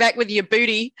you'd go back with your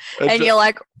booty and you're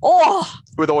like, oh.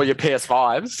 With all your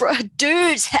PS5s.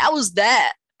 Dudes, how was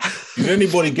that? Did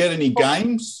anybody get any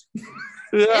games?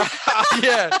 Yeah.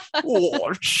 Yeah.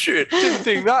 Oh, shit. Didn't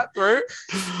think that through.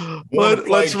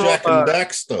 Let's Jack and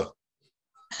Daxter.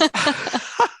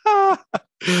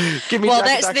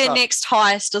 That's their next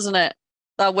heist, isn't it?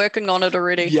 They're working on it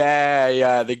already.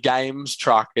 Yeah. The games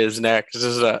truck is next,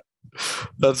 isn't it?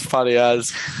 That's funny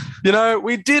as.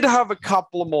 We did have a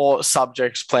couple more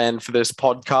subjects planned for this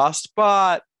podcast,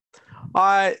 but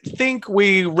I think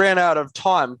we ran out of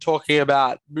time talking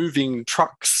about moving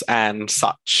trucks and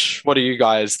such. What do you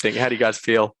guys think? How do you guys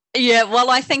feel? Yeah, well,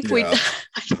 I think Yeah.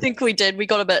 I think we did. We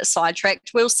got a bit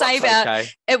sidetracked. We'll save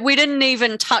That's okay. we didn't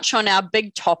even touch on our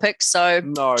big topic, so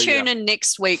No, tune in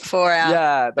next week for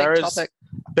our there big has topic.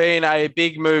 been a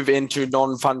big move into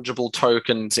non-fungible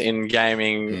tokens in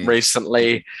gaming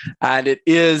recently, and it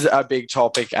is a big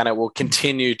topic, and it will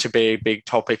continue to be a big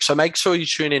topic. So make sure you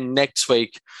tune in next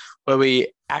week, where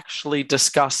we actually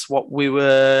discuss what we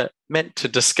were meant to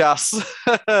discuss.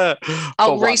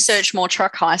 I'll research more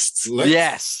truck heists.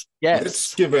 Yes.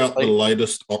 Let's give out the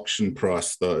latest auction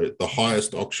price, though. The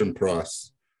highest auction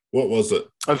price. What was it?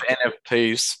 Of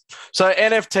NFTs. So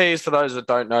NFTs, for those that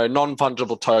don't know,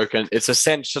 non-fungible token, it's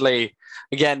essentially,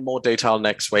 again, more detail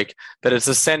next week, but it's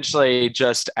essentially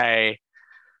just a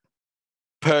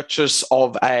purchase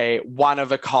of a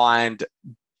one-of-a-kind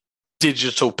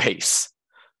digital piece.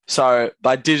 So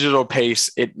by digital piece,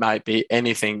 it might be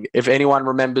anything. If anyone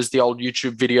remembers the old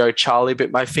YouTube video, Charlie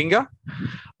Bit My Finger,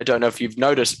 I don't know if you've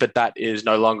noticed, but that is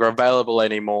no longer available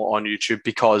anymore on YouTube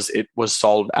because it was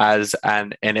sold as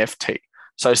an NFT.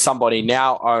 So somebody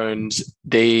now owns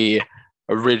the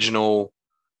original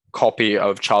copy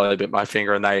of Charlie Bit My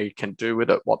Finger, and they can do with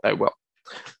it what they will.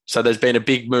 So there's been a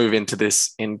big move into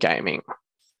this in gaming.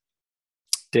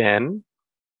 Dan?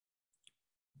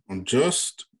 I'm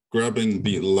just grabbing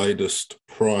the latest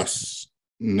price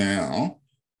now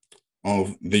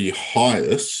of the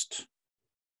highest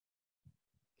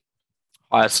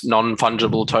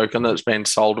non-fungible token that's been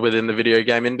sold within the video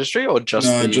game industry, or just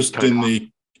just in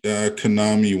the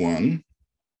Konami one.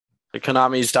 The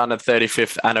Konami's done a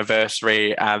 35th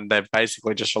anniversary, and they've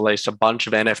basically just released a bunch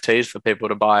of NFTs for people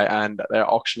to buy, and they're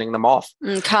auctioning them off.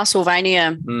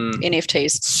 Castlevania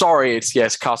NFTs. Sorry, it's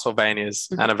Castlevania's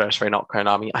anniversary, not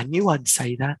Konami. I knew I'd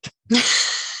say that.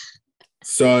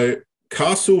 So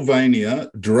Castlevania,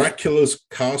 Dracula's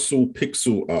Castle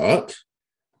pixel art.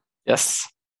 Yes.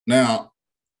 Now,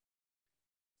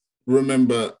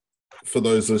 remember, for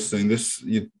those listening, this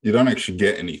you don't actually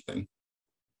get anything.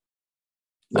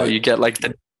 No, you get like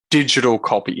the digital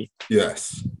copy.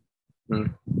 Yes.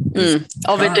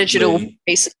 Of a digital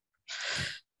piece.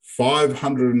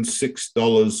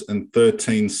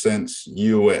 $506.13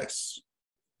 US.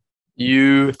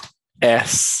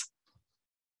 US.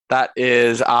 That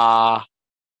is a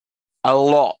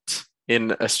lot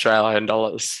in Australian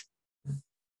dollars.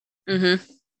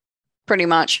 Pretty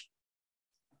much.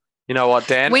 You know what,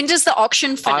 Dan? When does the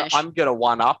auction finish? I'm going to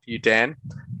one-up you, Dan.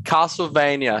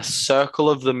 Castlevania, Circle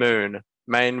of the Moon,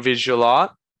 main visual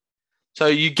art. So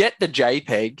you get the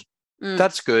JPEG.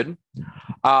 That's good.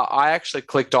 I actually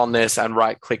clicked on this and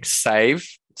right-click save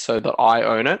so that I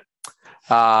own it.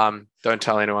 Don't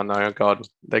tell anyone though. Oh God,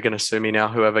 they're going to sue me now,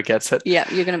 whoever gets it. Yeah,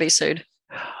 you're going to be sued.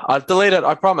 I'll delete it.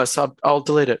 I promise. I'll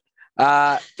delete it.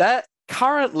 That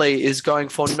currently is going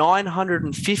for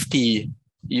 $950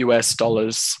 US,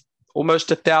 almost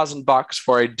 $1,000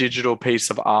 for a digital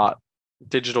piece of art,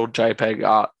 digital JPEG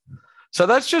art. So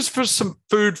that's just for some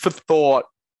food for thought,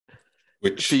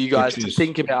 for you guys to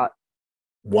think about.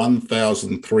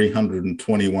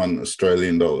 1,321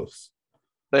 Australian dollars.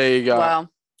 There you go. Wow.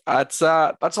 That's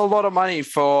a lot of money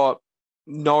for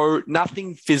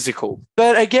nothing physical.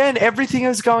 But again, everything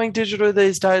is going digital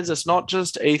these days. It's not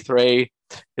just E3.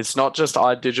 It's not just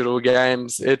iDigital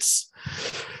games. It's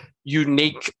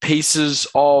unique pieces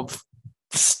of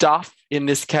stuff. In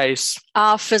this case,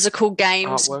 are physical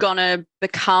games going to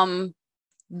become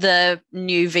the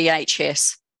new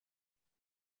VHS?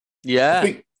 Yeah.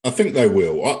 I think they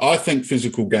will. I think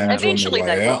physical games eventually are on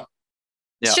the way out.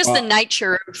 It's just the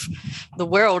nature of the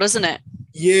world, isn't it?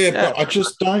 Yeah, but I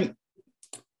just don't.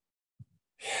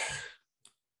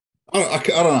 I don't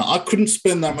know. I couldn't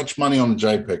spend that much money on a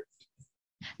JPEG.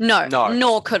 No,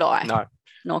 nor could I.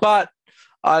 No. But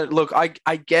look, I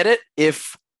get it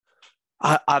if,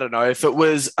 I don't know, if it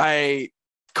was a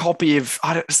copy of,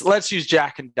 let's use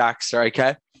Jack and Daxter,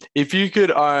 okay? If you could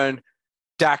own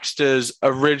Daxter's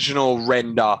original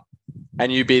render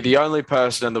and you be the only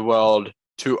person in the world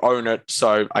to own it,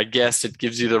 so I guess it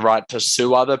gives you the right to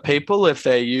sue other people if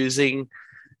they're using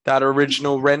that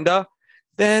original render,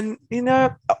 then,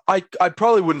 I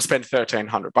probably wouldn't spend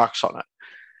 $1,300 on it.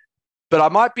 But I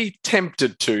might be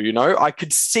tempted to, I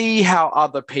could see how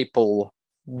other people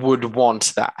would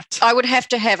want that. I would have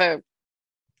to have a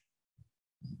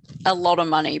lot of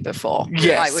money before.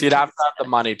 Yes, you'd have to have the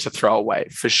money to throw away,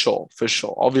 for sure.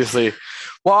 Obviously,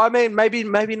 well, I mean, maybe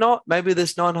not. Maybe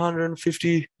this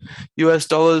 $950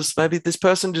 US, maybe this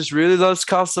person just really loves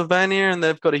Castlevania and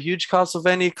they've got a huge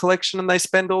Castlevania collection and they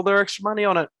spend all their extra money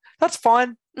on it. That's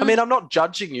fine. I mean, I'm not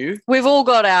judging you. We've all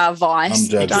got our vice,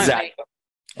 don't exactly.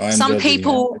 we? Some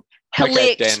people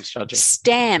collect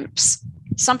stamps.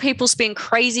 Some people spend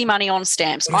crazy money on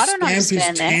stamps. But I don't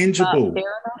understand that. Tangible.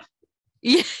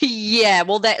 Yeah,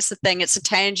 well, that's the thing. It's a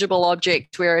tangible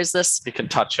object, whereas this... You can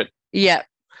touch it. Yeah.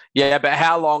 Yeah, but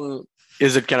how long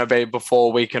is it going to be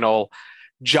before we can all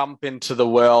jump into the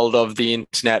world of the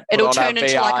internet? It'll turn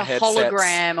into like a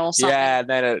hologram or something. Yeah,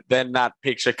 and then that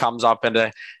picture comes up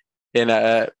in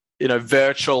a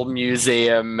virtual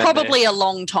museum. Probably a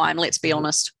long time, let's be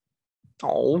honest.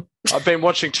 Oh, I've been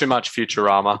watching too much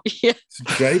Futurama. Yeah. It's a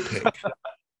JPEG.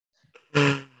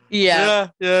 Yeah.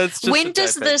 It's just when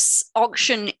does this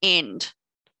auction end?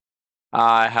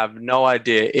 I have no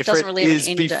idea. If it really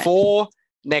is before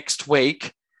next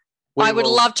week, I would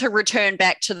love to return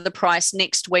back to the price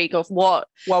next week of what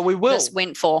we will. This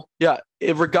went for. Yeah,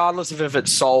 regardless of if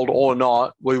it's sold or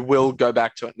not, we will go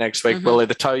back to it next week. We'll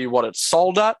either tell you what it's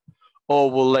sold at or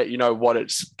we'll let you know what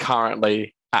it's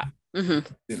currently at. Mm-hmm.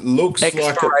 It looks like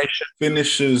it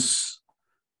finishes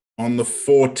on the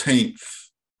 14th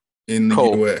in the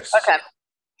US. Okay.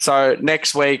 So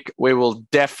next week, we will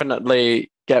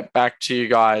definitely get back to you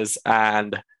guys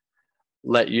and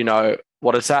let you know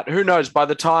what it's at. Who knows, by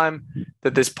the time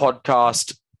that this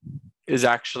podcast is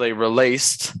actually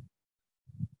released,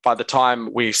 by the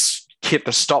time we hit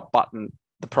the stop button,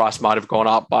 the price might have gone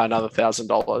up by another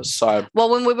 $1,000. So, well,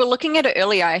 when we were looking at it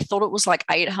earlier, I thought it was like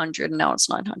 800 and now it's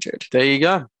 900. There you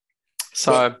go.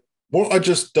 So but what I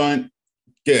just don't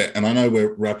get, and I know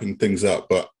we're wrapping things up,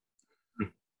 but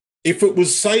if it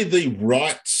was, say, the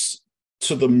rights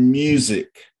to the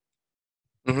music,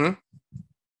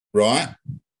 right,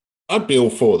 I'd be all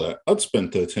for that. I'd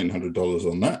spend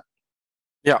 $1,300 on that.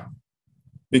 Yeah.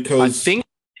 Because I think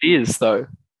it is, though.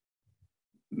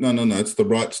 No. It's the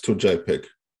rights to a JPEG.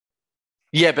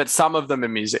 Yeah, but some of them are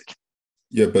music.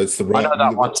 Yeah, but it's the right. I know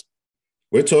that one.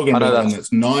 We're talking about one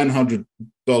that's $900,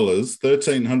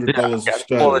 $1,300 Australian.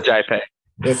 For the JPEG.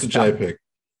 That's a JPEG.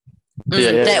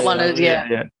 That one is,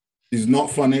 yeah. He's not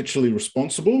financially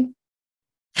responsible,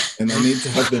 and they need to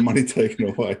have their money taken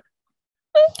away.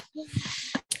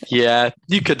 Yeah,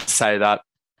 you could say that.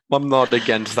 I'm not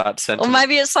against that sentiment. Or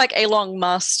maybe it's like Elon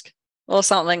Musk or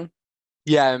something.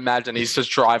 Yeah, imagine he's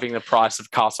just driving the price of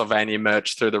Castlevania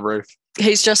merch through the roof.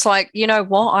 He's just like, you know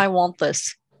what? I want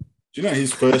this. Do you know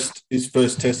his first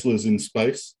Tesla's in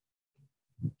space?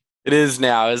 It is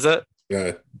now, is it?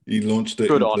 Yeah, he launched it.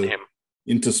 Good on him.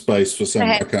 Into space for some.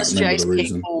 I can't remember the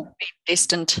reason. Will be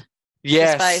destined.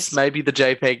 Yes, for space. Maybe the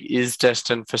JPEG is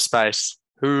destined for space.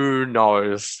 Who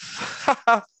knows?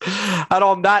 And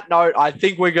on that note, I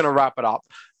think we're going to wrap it up.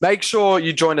 Make sure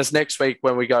you join us next week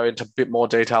when we go into a bit more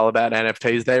detail about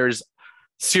NFTs. There is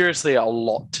seriously a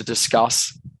lot to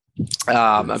discuss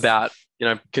about,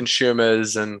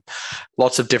 consumers, and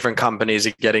lots of different companies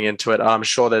are getting into it. I'm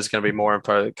sure there's going to be more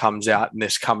info that comes out in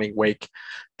this coming week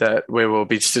that we will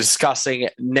be discussing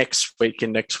next week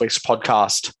in next week's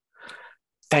podcast.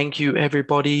 Thank you,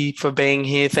 everybody, for being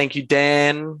here. Thank you,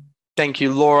 Dan. Thank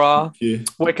you, Laura. Thank you.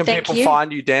 Where can people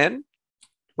find you, Dan?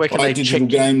 Where can they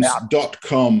check you out?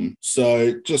 idigitalgames.com.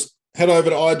 So just head over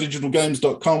to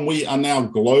idigitalgames.com. We are now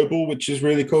global, which is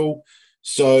really cool.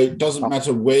 So it doesn't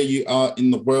matter where you are in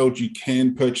the world, you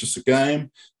can purchase a game.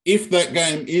 If that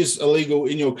game is illegal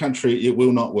in your country, it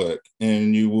will not work,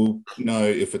 and you will know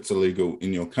if it's illegal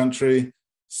in your country.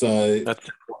 So that's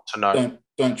important to know.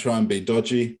 Don't try and be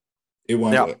dodgy. It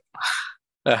won't work.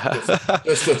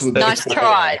 Just doesn't nice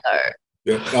try, though.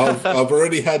 Yeah, I've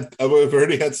already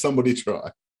had somebody try.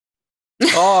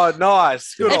 Oh,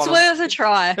 nice. Good it's worth a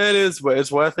try. It is.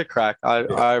 It's worth a crack.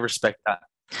 I respect that.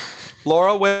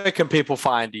 Laura, where can people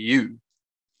find you?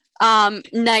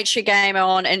 Nature Gamer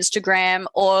on Instagram,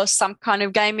 or Some Kind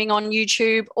of Gaming on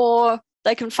YouTube, or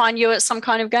they can find you at Some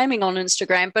Kind of Gaming on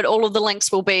Instagram. But all of the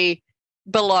links will be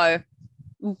below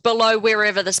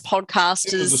wherever this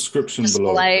podcast is description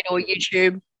displayed, below. Or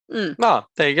YouTube. Oh,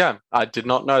 there you go. I did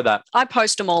not know that. I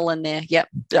post them all in there. Yep.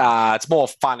 It's more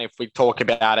fun if we talk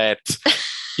about it.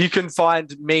 You can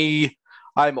find me.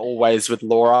 I'm always with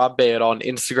Laura, be it on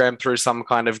Instagram through Some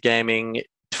Kind of Gaming,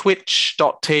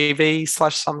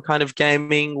 twitch.tv/Some Kind of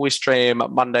Gaming. We stream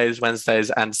Mondays, Wednesdays,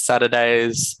 and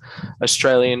Saturdays,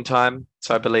 Australian time.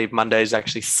 So I believe Monday is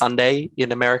actually Sunday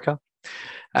in America.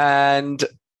 And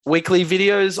weekly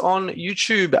videos on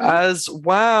YouTube as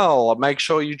well. Make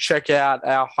sure you check out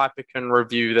our Hyperkin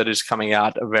review that is coming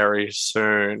out very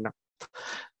soon.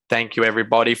 Thank you,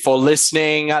 everybody, for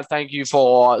listening. Thank you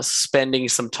for spending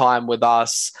some time with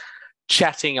us,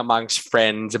 chatting amongst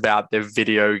friends about the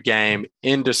video game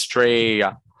industry.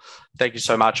 Thank you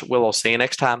so much. We'll all see you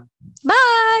next time.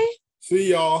 Bye.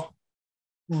 See y'all.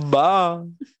 Bye.